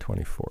on the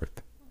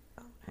 24th.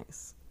 Oh,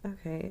 nice.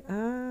 Okay.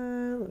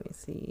 Let me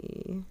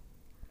see.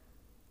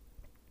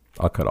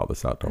 I'll cut all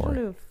this out. Don't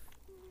worry.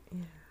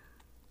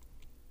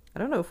 I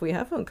don't know if we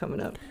have one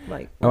coming up.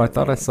 Like. Oh, I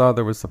thought I saw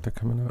there was something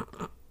coming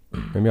up.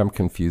 Maybe I'm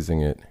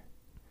confusing it.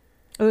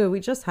 Oh, we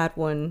just had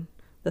one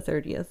the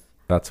 30th.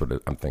 That's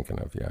what I'm thinking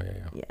of. Yeah.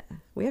 Yeah,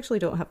 we actually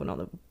don't have one on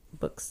the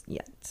books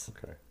yet.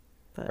 Okay.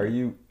 But are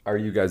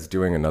you guys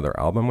doing another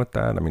album with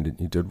that? I mean,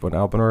 you did one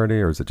album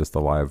already, or is it just a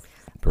live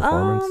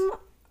performance?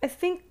 I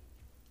think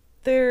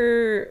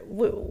we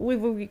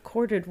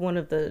recorded one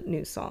of the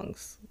new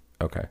songs.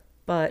 Okay.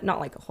 But not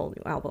like a whole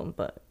new album,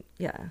 but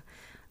yeah.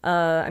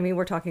 I mean,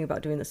 we're talking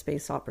about doing the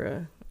space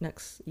opera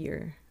next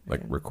year.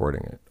 Like again.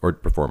 Recording it or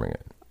performing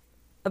it?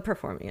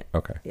 Performing it.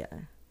 Okay. Yeah.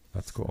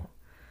 That's cool.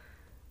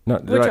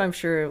 Which I'm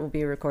sure will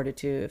be recorded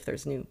too if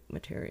there's new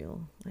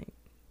material. Like.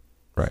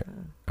 Right.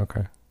 So,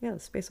 okay. Yeah, the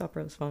space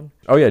opera was fun.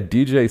 Oh yeah,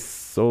 DJ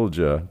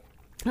Soldier.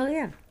 Oh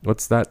yeah.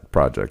 What's that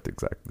project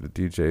exactly? The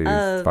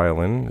DJ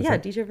violin? Yeah,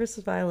 DJ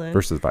versus violin.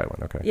 Versus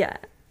violin. Okay. Yeah.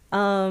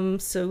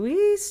 So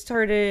we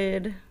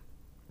started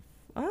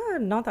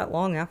not that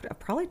long after,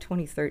 probably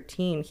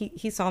 2013.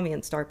 He saw me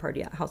in Star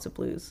Party at House of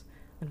Blues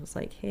and was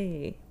like,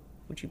 "Hey,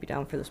 would you be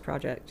down for this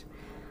project?"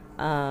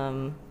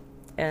 And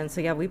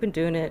so yeah, we've been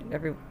doing it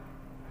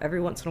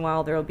every once in a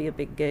while. There'll be a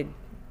big gig,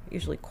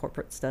 usually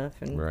corporate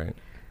stuff, and right.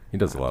 He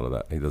does a lot of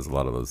that. He does a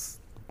lot of those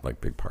like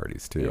big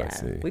parties too. Yeah, I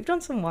see. We've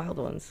done some wild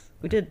ones.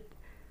 We did.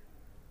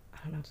 I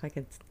don't know if I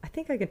could. I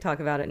think I could talk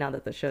about it now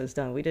that the show's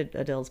done. We did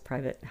Adele's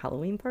private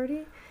Halloween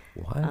party.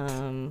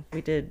 What? We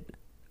did.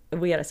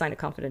 We had to sign a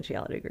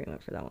confidentiality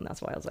agreement for that one.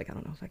 That's why I was like, I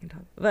don't know if I can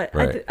talk. But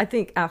right. I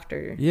think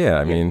after. Yeah,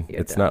 I mean,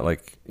 it's done. Not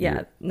like.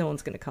 Yeah, no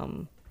one's gonna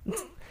come.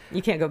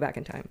 You can't go back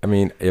in time. I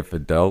mean, if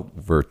Adele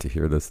were to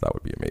hear this, that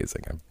would be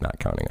amazing. I'm not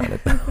counting on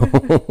it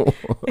though.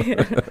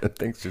 I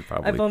think she's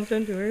probably. I bumped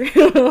into her.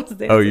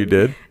 Oh, you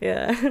did?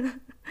 Yeah.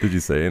 Did you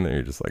say in there?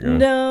 You're just like,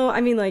 No, I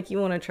mean, like, you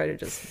want to try to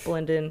just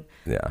blend in.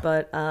 Yeah.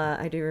 But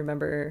I do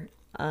remember.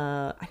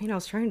 I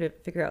was trying to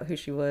figure out who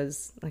she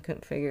was. I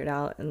couldn't figure it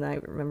out, and I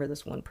remember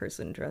this one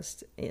person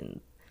dressed in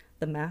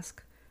the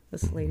mask.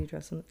 This lady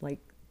dressed in like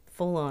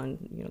full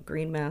on,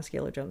 green mask,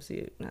 yellow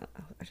jumpsuit. And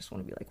I just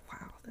want to be like,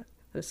 wow, that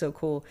was so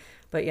cool.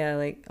 But yeah,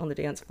 like on the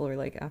dance floor,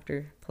 like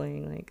after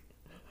playing, like.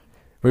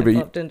 Wait, but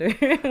bumped into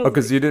her.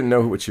 because you didn't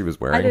know what she was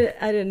wearing.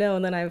 I didn't know,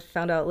 and then I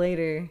found out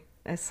later.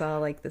 I saw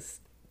like this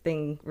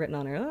thing written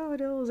on her. Oh,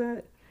 Adele was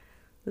at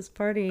this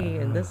party,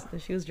 and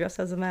she was dressed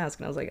as a mask,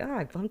 and I was like,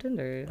 I bumped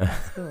into her.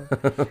 That's cool.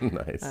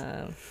 Nice.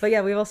 But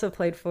yeah, we've also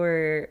played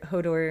for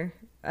Hodor.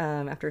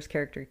 After his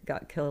character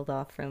got killed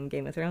off from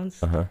Game of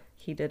Thrones,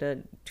 he did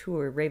a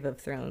tour, Rave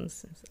of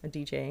Thrones, a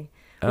DJ,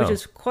 which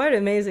is quite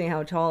amazing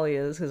how tall he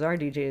is, because our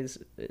DJ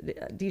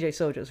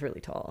Soja is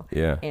really tall.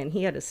 Yeah. And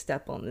he had to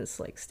step on this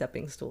like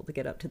stepping stool to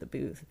get up to the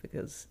booth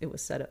because it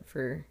was set up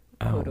for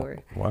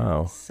Hodor.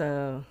 Wow.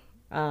 So,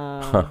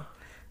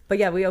 but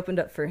yeah, we opened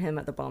up for him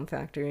at the Bomb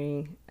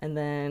Factory, and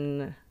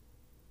then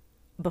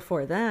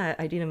before that,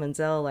 Idina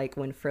Menzel, like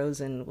when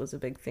Frozen was a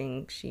big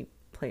thing, she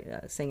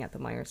sang at the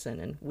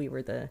Meyerson, and we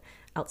were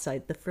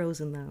outside the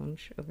Frozen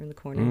Lounge over in the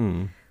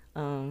corner.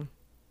 And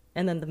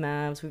then the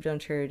Mavs, we've done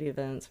charity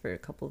events for a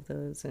couple of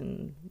those,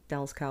 and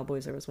Dallas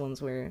Cowboys, there was one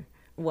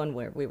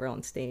where we were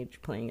on stage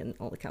playing and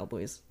all the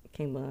Cowboys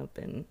came up,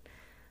 and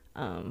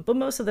but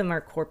most of them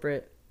are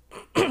corporate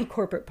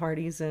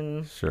parties.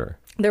 And sure,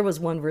 there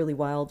was one really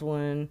wild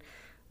one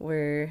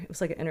where it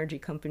was like an energy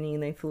company,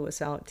 and they flew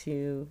us out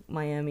to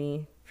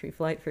Miami, free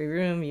flight, free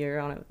room, you're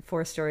on a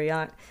 4-story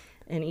yacht,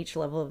 and each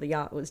level of the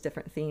yacht was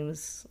different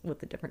themes with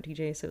the different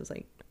DJs. So it was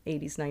like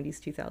 80s, 90s,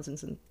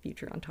 2000s, and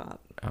Future on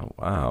top. Oh,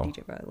 wow.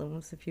 DJ Violin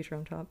was the Future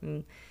on top.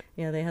 And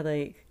yeah, they had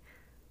like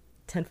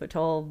 10-foot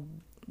tall,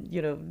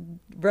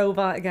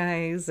 robot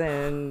guys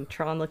and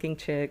Tron-looking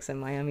chicks and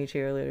Miami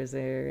cheerleaders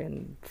there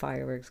and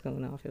fireworks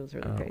going off. It was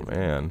really crazy. Oh,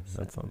 man. So.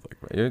 That sounds like...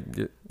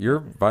 Your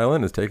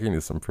violin is taking you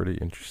to some pretty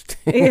interesting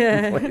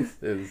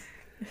places.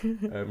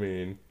 I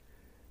mean...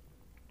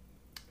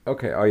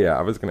 Okay. Oh, yeah.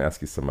 I was going to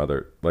ask you some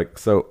other...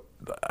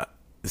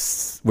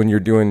 when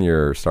you're doing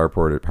your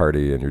Starport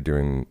party and you're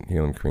doing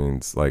Healing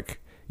Queens,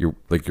 you're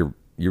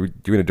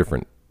doing a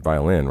different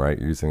violin, right?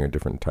 You're using a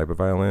different type of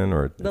violin,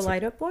 or the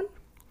light up one?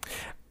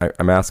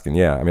 I'm asking.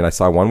 Yeah, I mean, I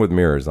saw one with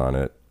mirrors on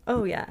it.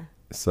 Oh yeah.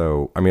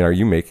 So, I mean, are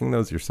you making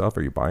those yourself?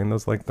 Are you buying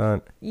those like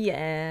that?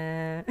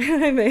 Yeah,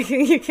 I'm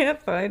making. You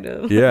can't find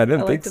them. Yeah, I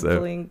didn't think so. I like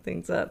to bling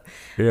things up.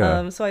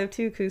 Yeah. So I have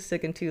 2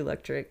 acoustic and 2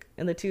 electric,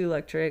 and the 2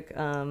 electric,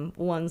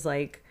 one's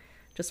like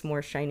just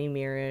more shiny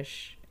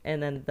mirrorish.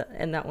 And then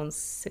that one's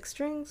 6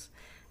 strings,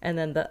 and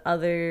then the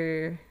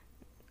other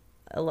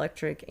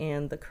electric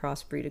and the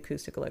crossbreed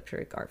acoustic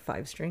electric are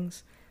 5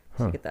 strings.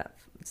 So you get that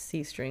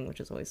C string, which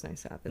is always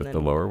nice to have. And then the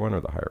lower one or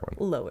the higher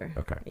one? Lower.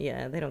 Okay.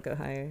 Yeah, they don't go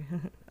higher.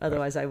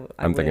 Otherwise, I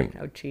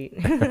would cheat.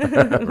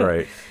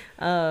 Right.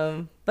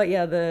 But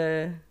yeah,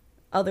 the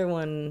other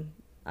one,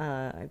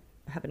 I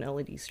have an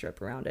LED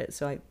strip around it,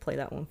 so I play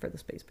that one for the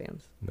space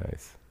bands.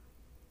 Nice.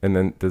 And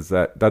then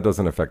that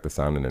doesn't affect the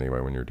sound in any way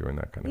when you're doing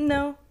that kind of thing?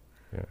 No.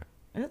 Yeah.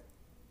 It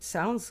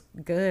sounds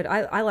good.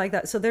 I like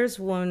that. So there's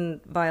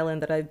one violin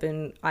that I've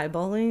been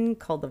eyeballing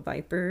called the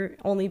Viper,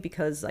 only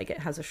because like it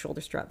has a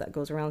shoulder strap that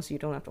goes around so you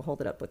don't have to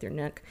hold it up with your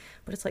neck.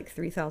 But it's like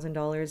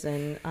 $3,000,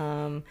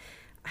 and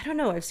I don't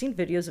know. I've seen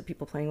videos of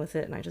people playing with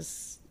it, and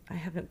I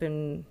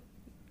haven't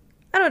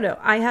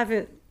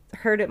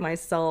heard it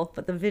myself,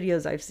 but the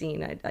videos I've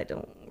seen, I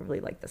don't really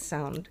like the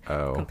sound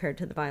compared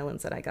to the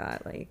violins that I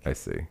got. Like I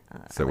see.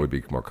 So it would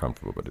be more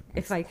comfortable, but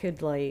if I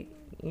could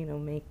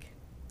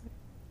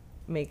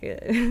make it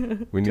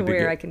to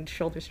where I can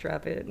shoulder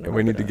strap it. And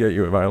we need to get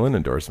you a violin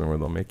endorsement where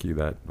they'll make you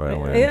that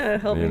violin. Yeah,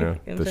 help me.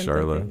 The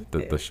Sharla,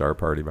 the Shar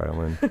Party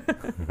violin.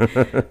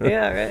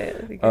 Yeah,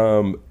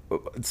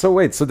 right.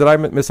 So did I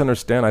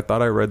misunderstand? I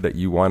thought I read that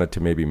you wanted to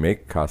maybe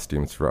make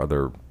costumes for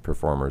other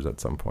performers at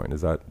some point.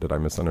 Did I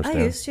misunderstand?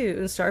 I used to.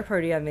 In Star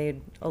Party, I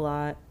made a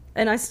lot,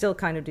 and I still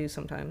kind of do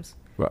sometimes.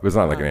 Well, it was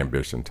not like an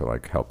ambition to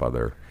like help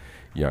other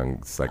young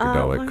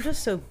psychedelic. I'm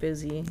just so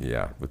busy.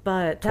 Yeah, but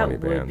that would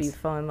bands. be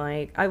fun.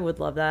 Like I would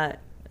love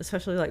that,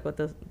 especially like with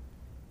the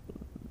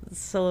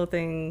solo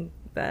thing.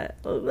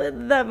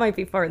 That might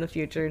be far in the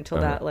future until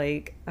that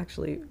like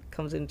actually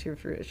comes into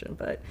fruition.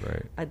 But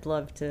I'd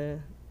love to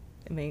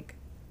make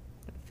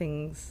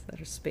things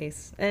that are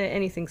space,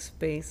 anything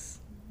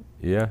space.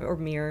 Yeah. Or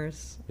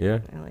mirrors. Yeah.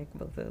 I like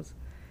both those.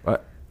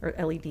 What? Or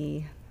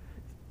LED.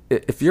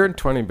 If you're in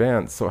 20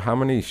 bands, so how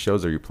many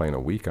shows are you playing a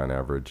week on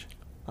average?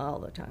 All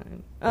the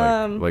time.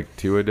 Like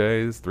 2 a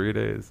days, 3 a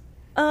days?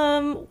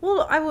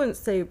 Well, I wouldn't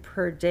say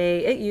per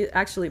day.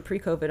 Actually,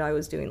 pre-COVID, I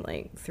was doing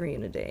like 3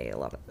 in a day.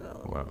 Wow.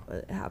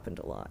 It happened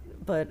a lot.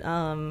 But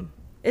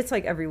it's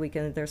like every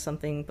weekend there's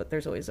something, but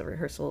there's always a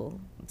rehearsal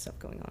and stuff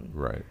going on.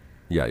 Right.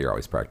 Yeah, you're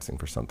always practicing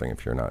for something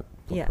if you're not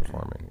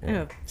performing.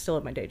 Yeah. I still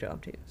have my day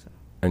job too. So.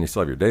 And you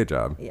still have your day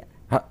job? Yeah.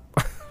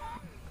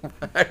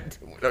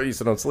 You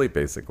still don't sleep,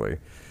 basically.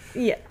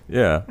 Yeah.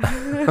 Yeah.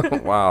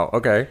 Wow.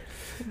 Okay.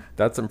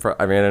 That's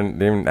impressive. I mean, I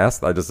didn't even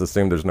ask. I just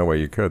assumed there's no way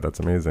you could. That's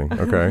amazing.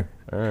 Okay.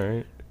 All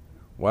right.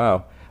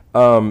 Wow.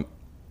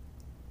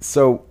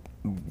 So,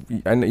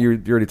 and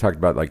you already talked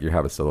about like you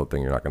have a solo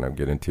thing you're not going to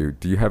get into.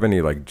 Do you have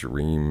any like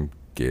dream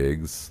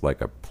gigs,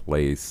 like a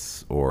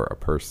place or a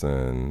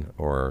person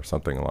or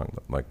something along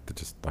like to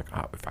just like,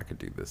 if I could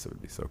do this, it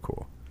would be so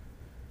cool.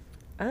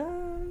 I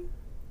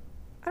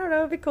don't know.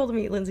 It'd be cool to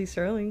meet Lindsay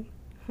Sterling.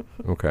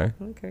 Okay.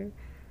 Okay.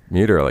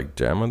 Meet her, like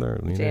jam with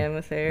her? Jam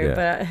with her.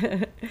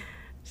 Yeah.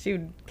 She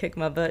would kick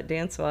my butt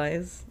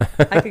dance-wise.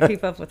 I could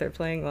keep up with her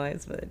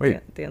playing-wise, but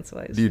Wait,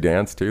 dance-wise. Do you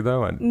dance too,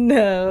 though?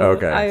 No.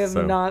 Okay, I am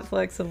so- not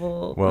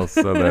flexible. Well,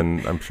 so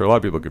then I'm sure a lot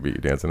of people could beat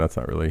you dancing. That's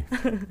not really.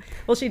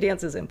 Well, she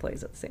dances and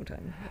plays at the same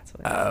time. That's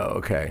what Oh,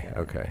 okay,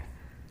 okay.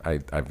 I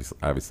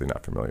obviously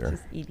not familiar.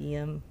 Just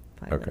EDM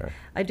violin. Okay.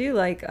 I do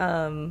like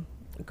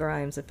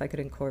Grimes, if I could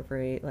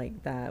incorporate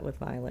like that with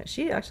violin.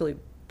 She actually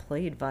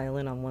played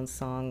violin on one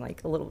song,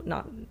 like a little,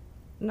 not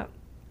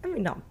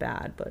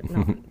bad, but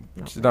not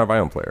She's not a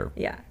violin player.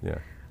 yeah. Yeah.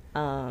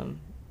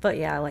 But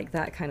yeah, I like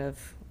that kind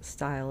of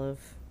style of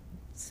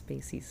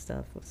spacey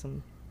stuff with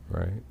some.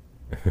 Right.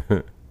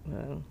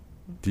 Uh,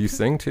 Do you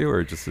sing too,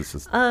 or just it's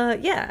just?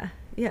 yeah,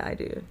 I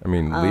do. I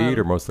mean, lead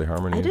or mostly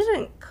harmonies? I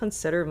didn't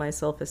consider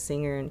myself a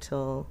singer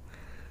until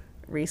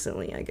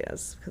recently, I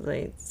guess, because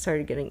I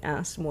started getting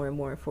asked more and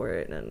more for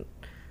it, and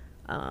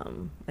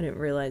I didn't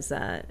realize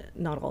that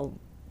not all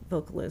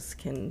vocalists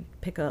can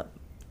pick up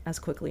as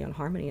quickly on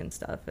harmony and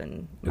stuff,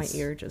 and my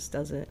ear just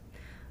does it.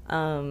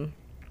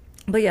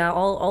 But yeah,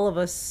 all of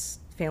us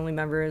family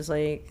members,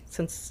 like,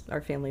 since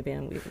our family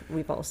band,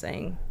 we've all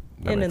sang.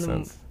 That and makes in the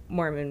sense.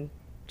 Mormon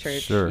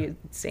church, Sure. you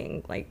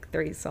sing like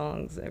 3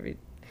 songs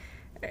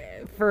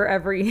for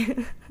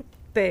every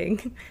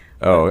thing.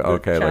 Oh, The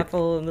okay. Like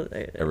chapel and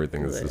the,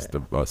 everything is just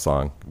a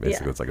song.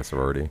 Basically, Yeah. it's like a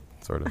sorority,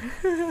 sort of.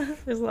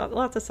 there's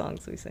lots of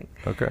songs we sing.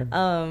 Okay.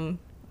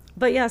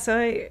 But yeah, so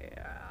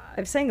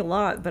I've sang a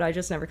lot, but I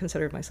just never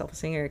considered myself a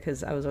singer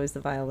because I was always the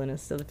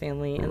violinist of the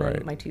family, and Right.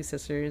 then my 2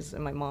 sisters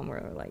and my mom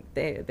were like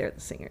they're the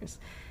singers,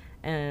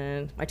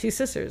 and my 2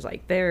 sisters,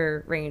 like,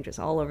 their range is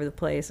all over the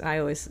place. And I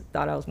always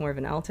thought I was more of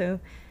an alto,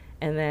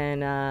 and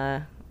then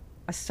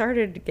I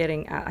started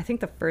getting. I think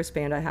the first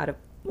band I had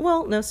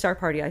Star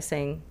Party, I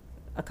sang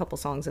a couple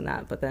songs in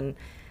that, but then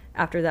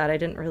after that I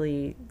didn't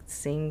really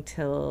sing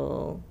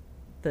till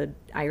the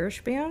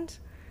Irish band.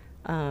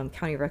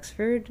 County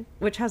Rexford,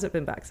 which hasn't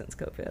been back since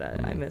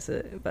COVID. I miss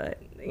it, but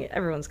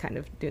everyone's kind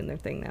of doing their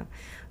thing now.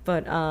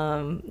 But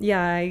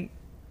yeah,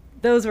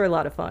 those were a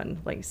lot of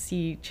fun, like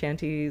sea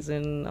chanties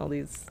and all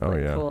these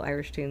cool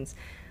Irish tunes.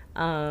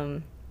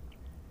 And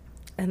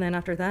then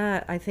after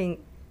that, I think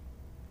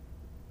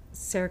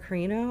Sarah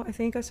Carino,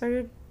 I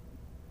started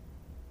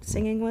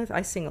singing with.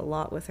 I sing a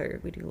lot with her.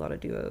 We do a lot of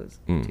duos,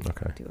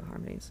 duo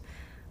harmonies.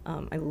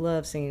 I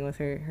love singing with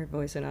her. Her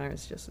voice and I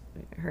is just,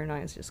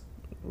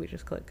 we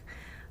just click.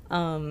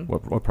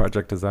 What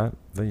project is that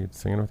you're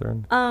singing with her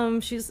in?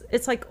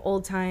 It's like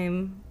old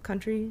time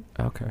country,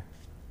 Okay.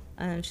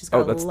 and she's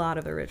got a lot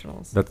of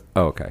originals.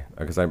 Okay.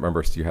 Because I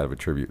remember you had a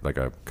tribute, like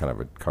a kind of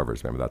a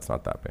covers band, but that's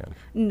not that band.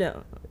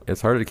 No.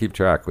 It's harder to keep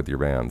track with your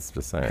bands,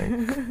 just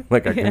saying.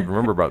 Like, I can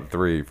remember about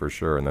 3 for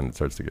sure, and then it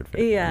starts to get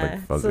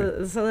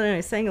fuzzy. So then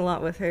I sang a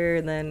lot with her,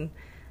 and then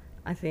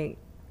I think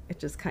it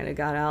just kind of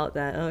got out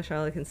that,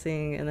 Sharla can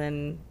sing. And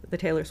then the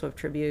Taylor Swift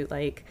tribute,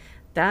 like,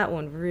 that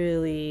one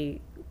really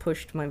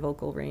pushed my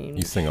vocal range.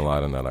 You sing a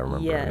lot in that, I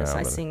remember. Yes,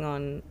 I sing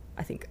on,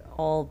 I think,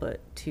 all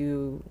but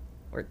 2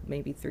 or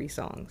maybe 3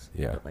 songs.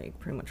 Yeah. But, like,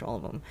 pretty much all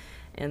of them.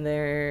 And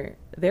they're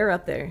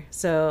up there.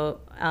 So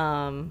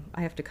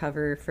I have to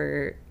cover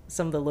for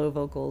some of the low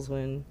vocals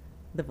when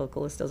the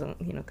vocalist doesn't,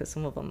 because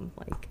some of them,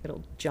 like,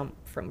 it'll jump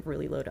from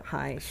really low to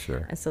high.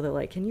 Sure. And so they're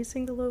like, can you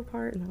sing the low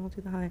part? And then I'll do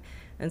the high.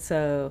 And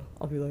so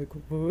I'll be like,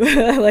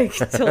 I like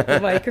tilt the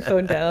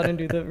microphone down and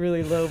do the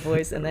really low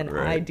voice. And then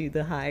I do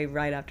the high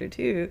right after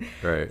too.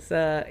 Right.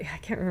 So I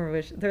can't remember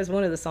which. There's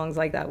one of the songs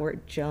like that where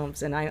it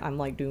jumps and I'm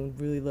like doing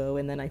really low,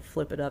 and then I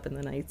flip it up and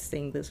then I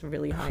sing this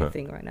really high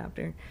thing right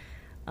after.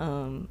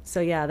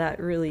 So yeah, that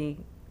really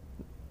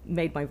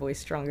made my voice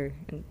stronger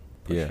and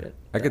pushed it.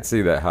 I could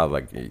see that, how,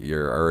 like,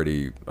 you're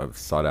already a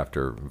sought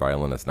after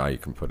violinist. Now you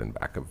can put in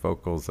backup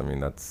vocals. I mean,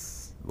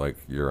 that's like,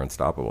 you're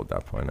unstoppable at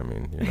that point. I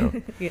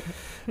mean, Yeah.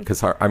 because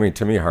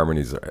to me,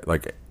 harmonies are,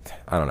 like,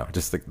 I don't know,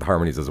 just the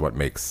harmonies is what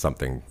makes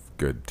something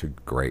good to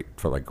great,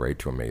 for like great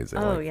to amazing.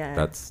 Oh, like,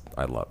 yeah.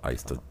 I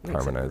used to Makes it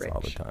harmonize all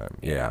the rich. time.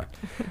 Yeah.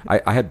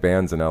 I had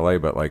bands in LA,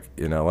 but like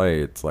in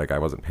LA, it's like I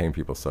wasn't paying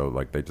people, so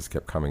like they just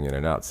kept coming in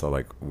and out. So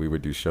like we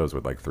would do shows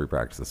with like 3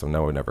 practices, so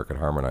no one ever could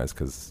harmonize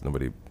because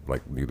nobody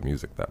like knew the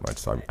music that much.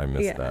 So I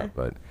missed that,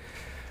 but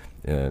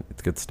yeah,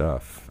 it's good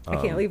stuff. I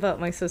can't leave out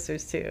my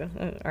sisters too.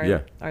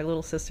 Our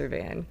little sister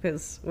band,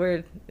 because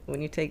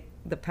when you take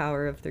the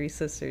power of 3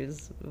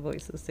 sisters'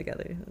 voices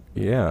together.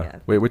 Yeah.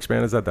 Wait, which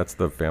band is that? That's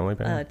the family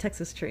band?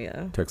 Texas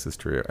Trio. Texas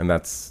Trio, and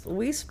that's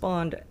We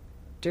spawned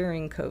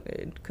during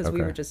COVID because we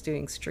Okay. were just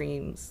doing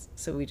streams.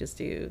 So we just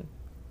do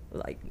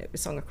like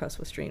song requests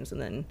with streams,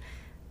 and then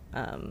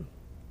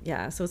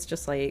so it's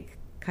just like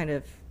kind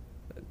of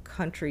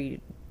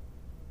country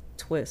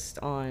twist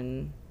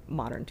on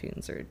modern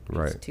tunes or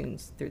Right.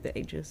 tunes through the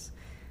ages.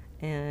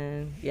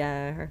 And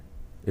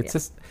it's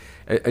just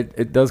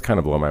it does kind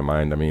of blow my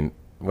mind. I mean,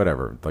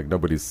 whatever, like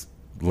nobody's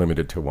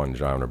limited to one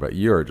genre, but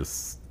you're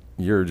just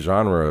your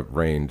genre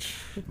range,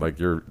 like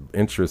your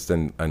interest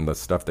in the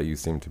stuff that you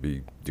seem to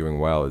be doing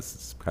well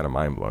is kind of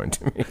mind blowing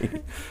to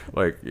me.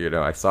 Like,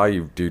 I saw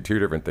you do 2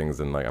 different things,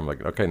 and like I'm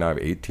like, okay, now I have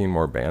 18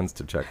 more bands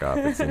to check out.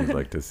 It seems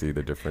like to see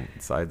the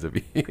different sides of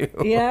you.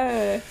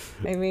 Yeah,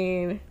 I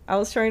mean, I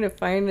was trying to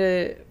find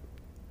the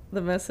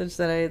message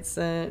that I had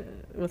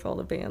sent with all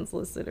the bands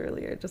listed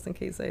earlier, just in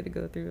case I had to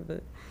go through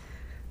the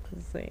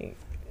thing.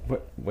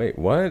 What? Wait,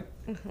 what?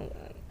 Hold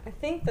on. I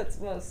think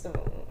that's most of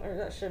them, or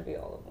that should be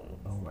all of them.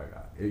 Oh my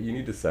god! You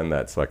need to send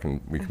that so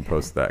we can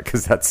post that,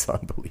 because that's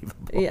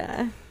unbelievable.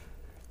 Yeah.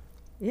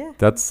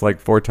 That's like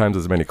 4 times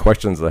as many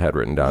questions I had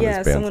written down. Yeah,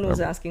 as bands someone was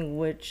member. asking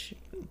which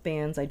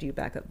bands I do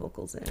backup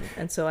vocals in,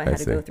 and so I had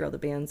to go through all the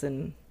bands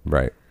and.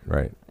 Right.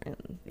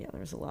 And yeah,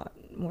 there was a lot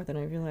more than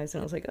I realized,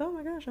 and I was like, oh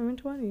my gosh, I'm in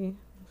 20.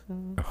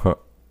 So.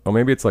 Oh,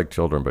 maybe it's like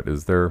children, but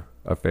is there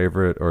a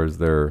favorite, or is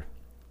there?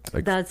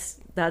 Like...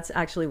 That's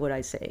actually what I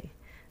say,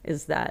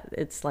 is that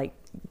it's like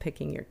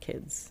picking your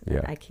kids.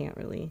 Yeah. I can't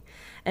really,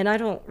 and I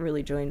don't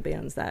really join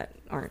bands that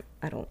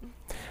I don't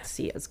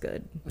see as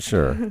good.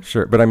 Sure.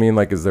 But I mean,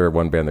 like, is there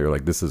one band that you're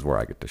like, this is where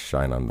I get to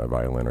shine on the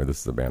violin, or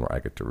this is a band where I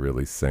get to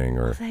really sing,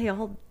 or? They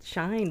all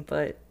shine,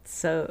 but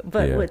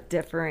with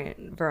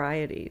different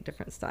variety,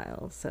 different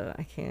styles. So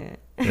I can't.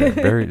 Yeah,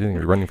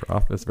 you're running for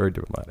office, very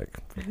diplomatic.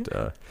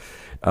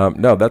 But,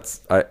 no,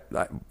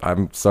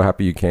 I'm so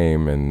happy you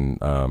came, and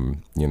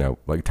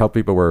like, tell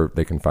people where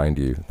they can find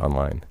you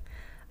online.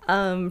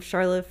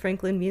 Sharla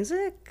Franklin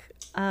Music.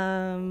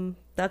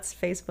 That's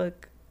Facebook,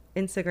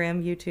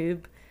 Instagram,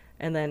 YouTube,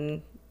 and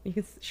then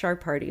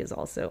Sharp Party is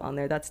also on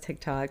there. That's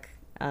TikTok.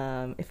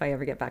 If I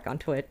ever get back on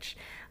Twitch,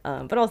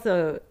 but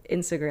also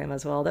Instagram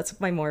as well. That's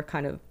my more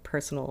kind of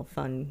personal,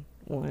 fun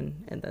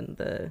one. And then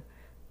the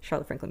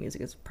Sharla Franklin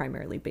Music is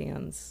primarily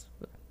bands,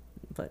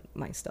 but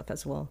my stuff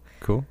as well.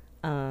 Cool.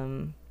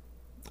 I'm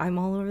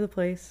all over the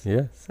place.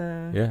 Yeah.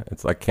 So yeah,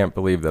 I can't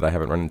believe that I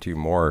haven't run into you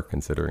more,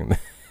 considering that.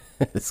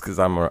 It's because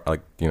I'm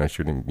like,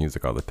 shooting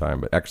music all the time.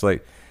 But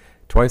actually,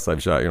 twice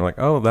I've shot. You're like,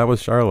 oh, that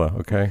was Sharla.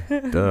 Okay.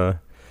 Duh.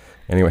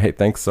 Anyway, hey,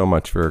 thanks so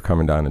much for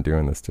coming down and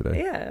doing this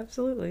today. Yeah,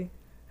 absolutely.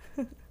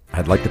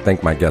 I'd like to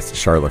thank my guest,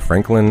 Sharla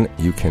Franklin.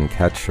 You can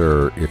catch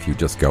her if you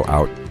just go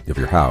out of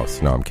your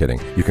house. No, I'm kidding.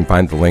 You can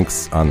find the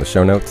links on the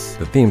show notes.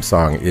 The theme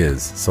song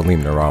is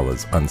Salim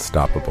Nirala's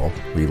Unstoppable.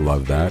 We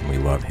love that, and we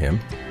love him.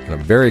 And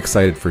I'm very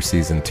excited for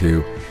season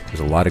 2. There's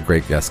a lot of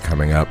great guests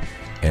coming up,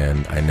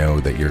 and I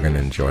know that you're going to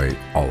enjoy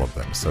all of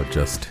them. So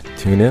just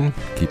tune in,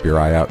 keep your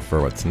eye out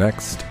for what's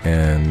next,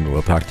 and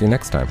we'll talk to you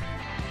next time.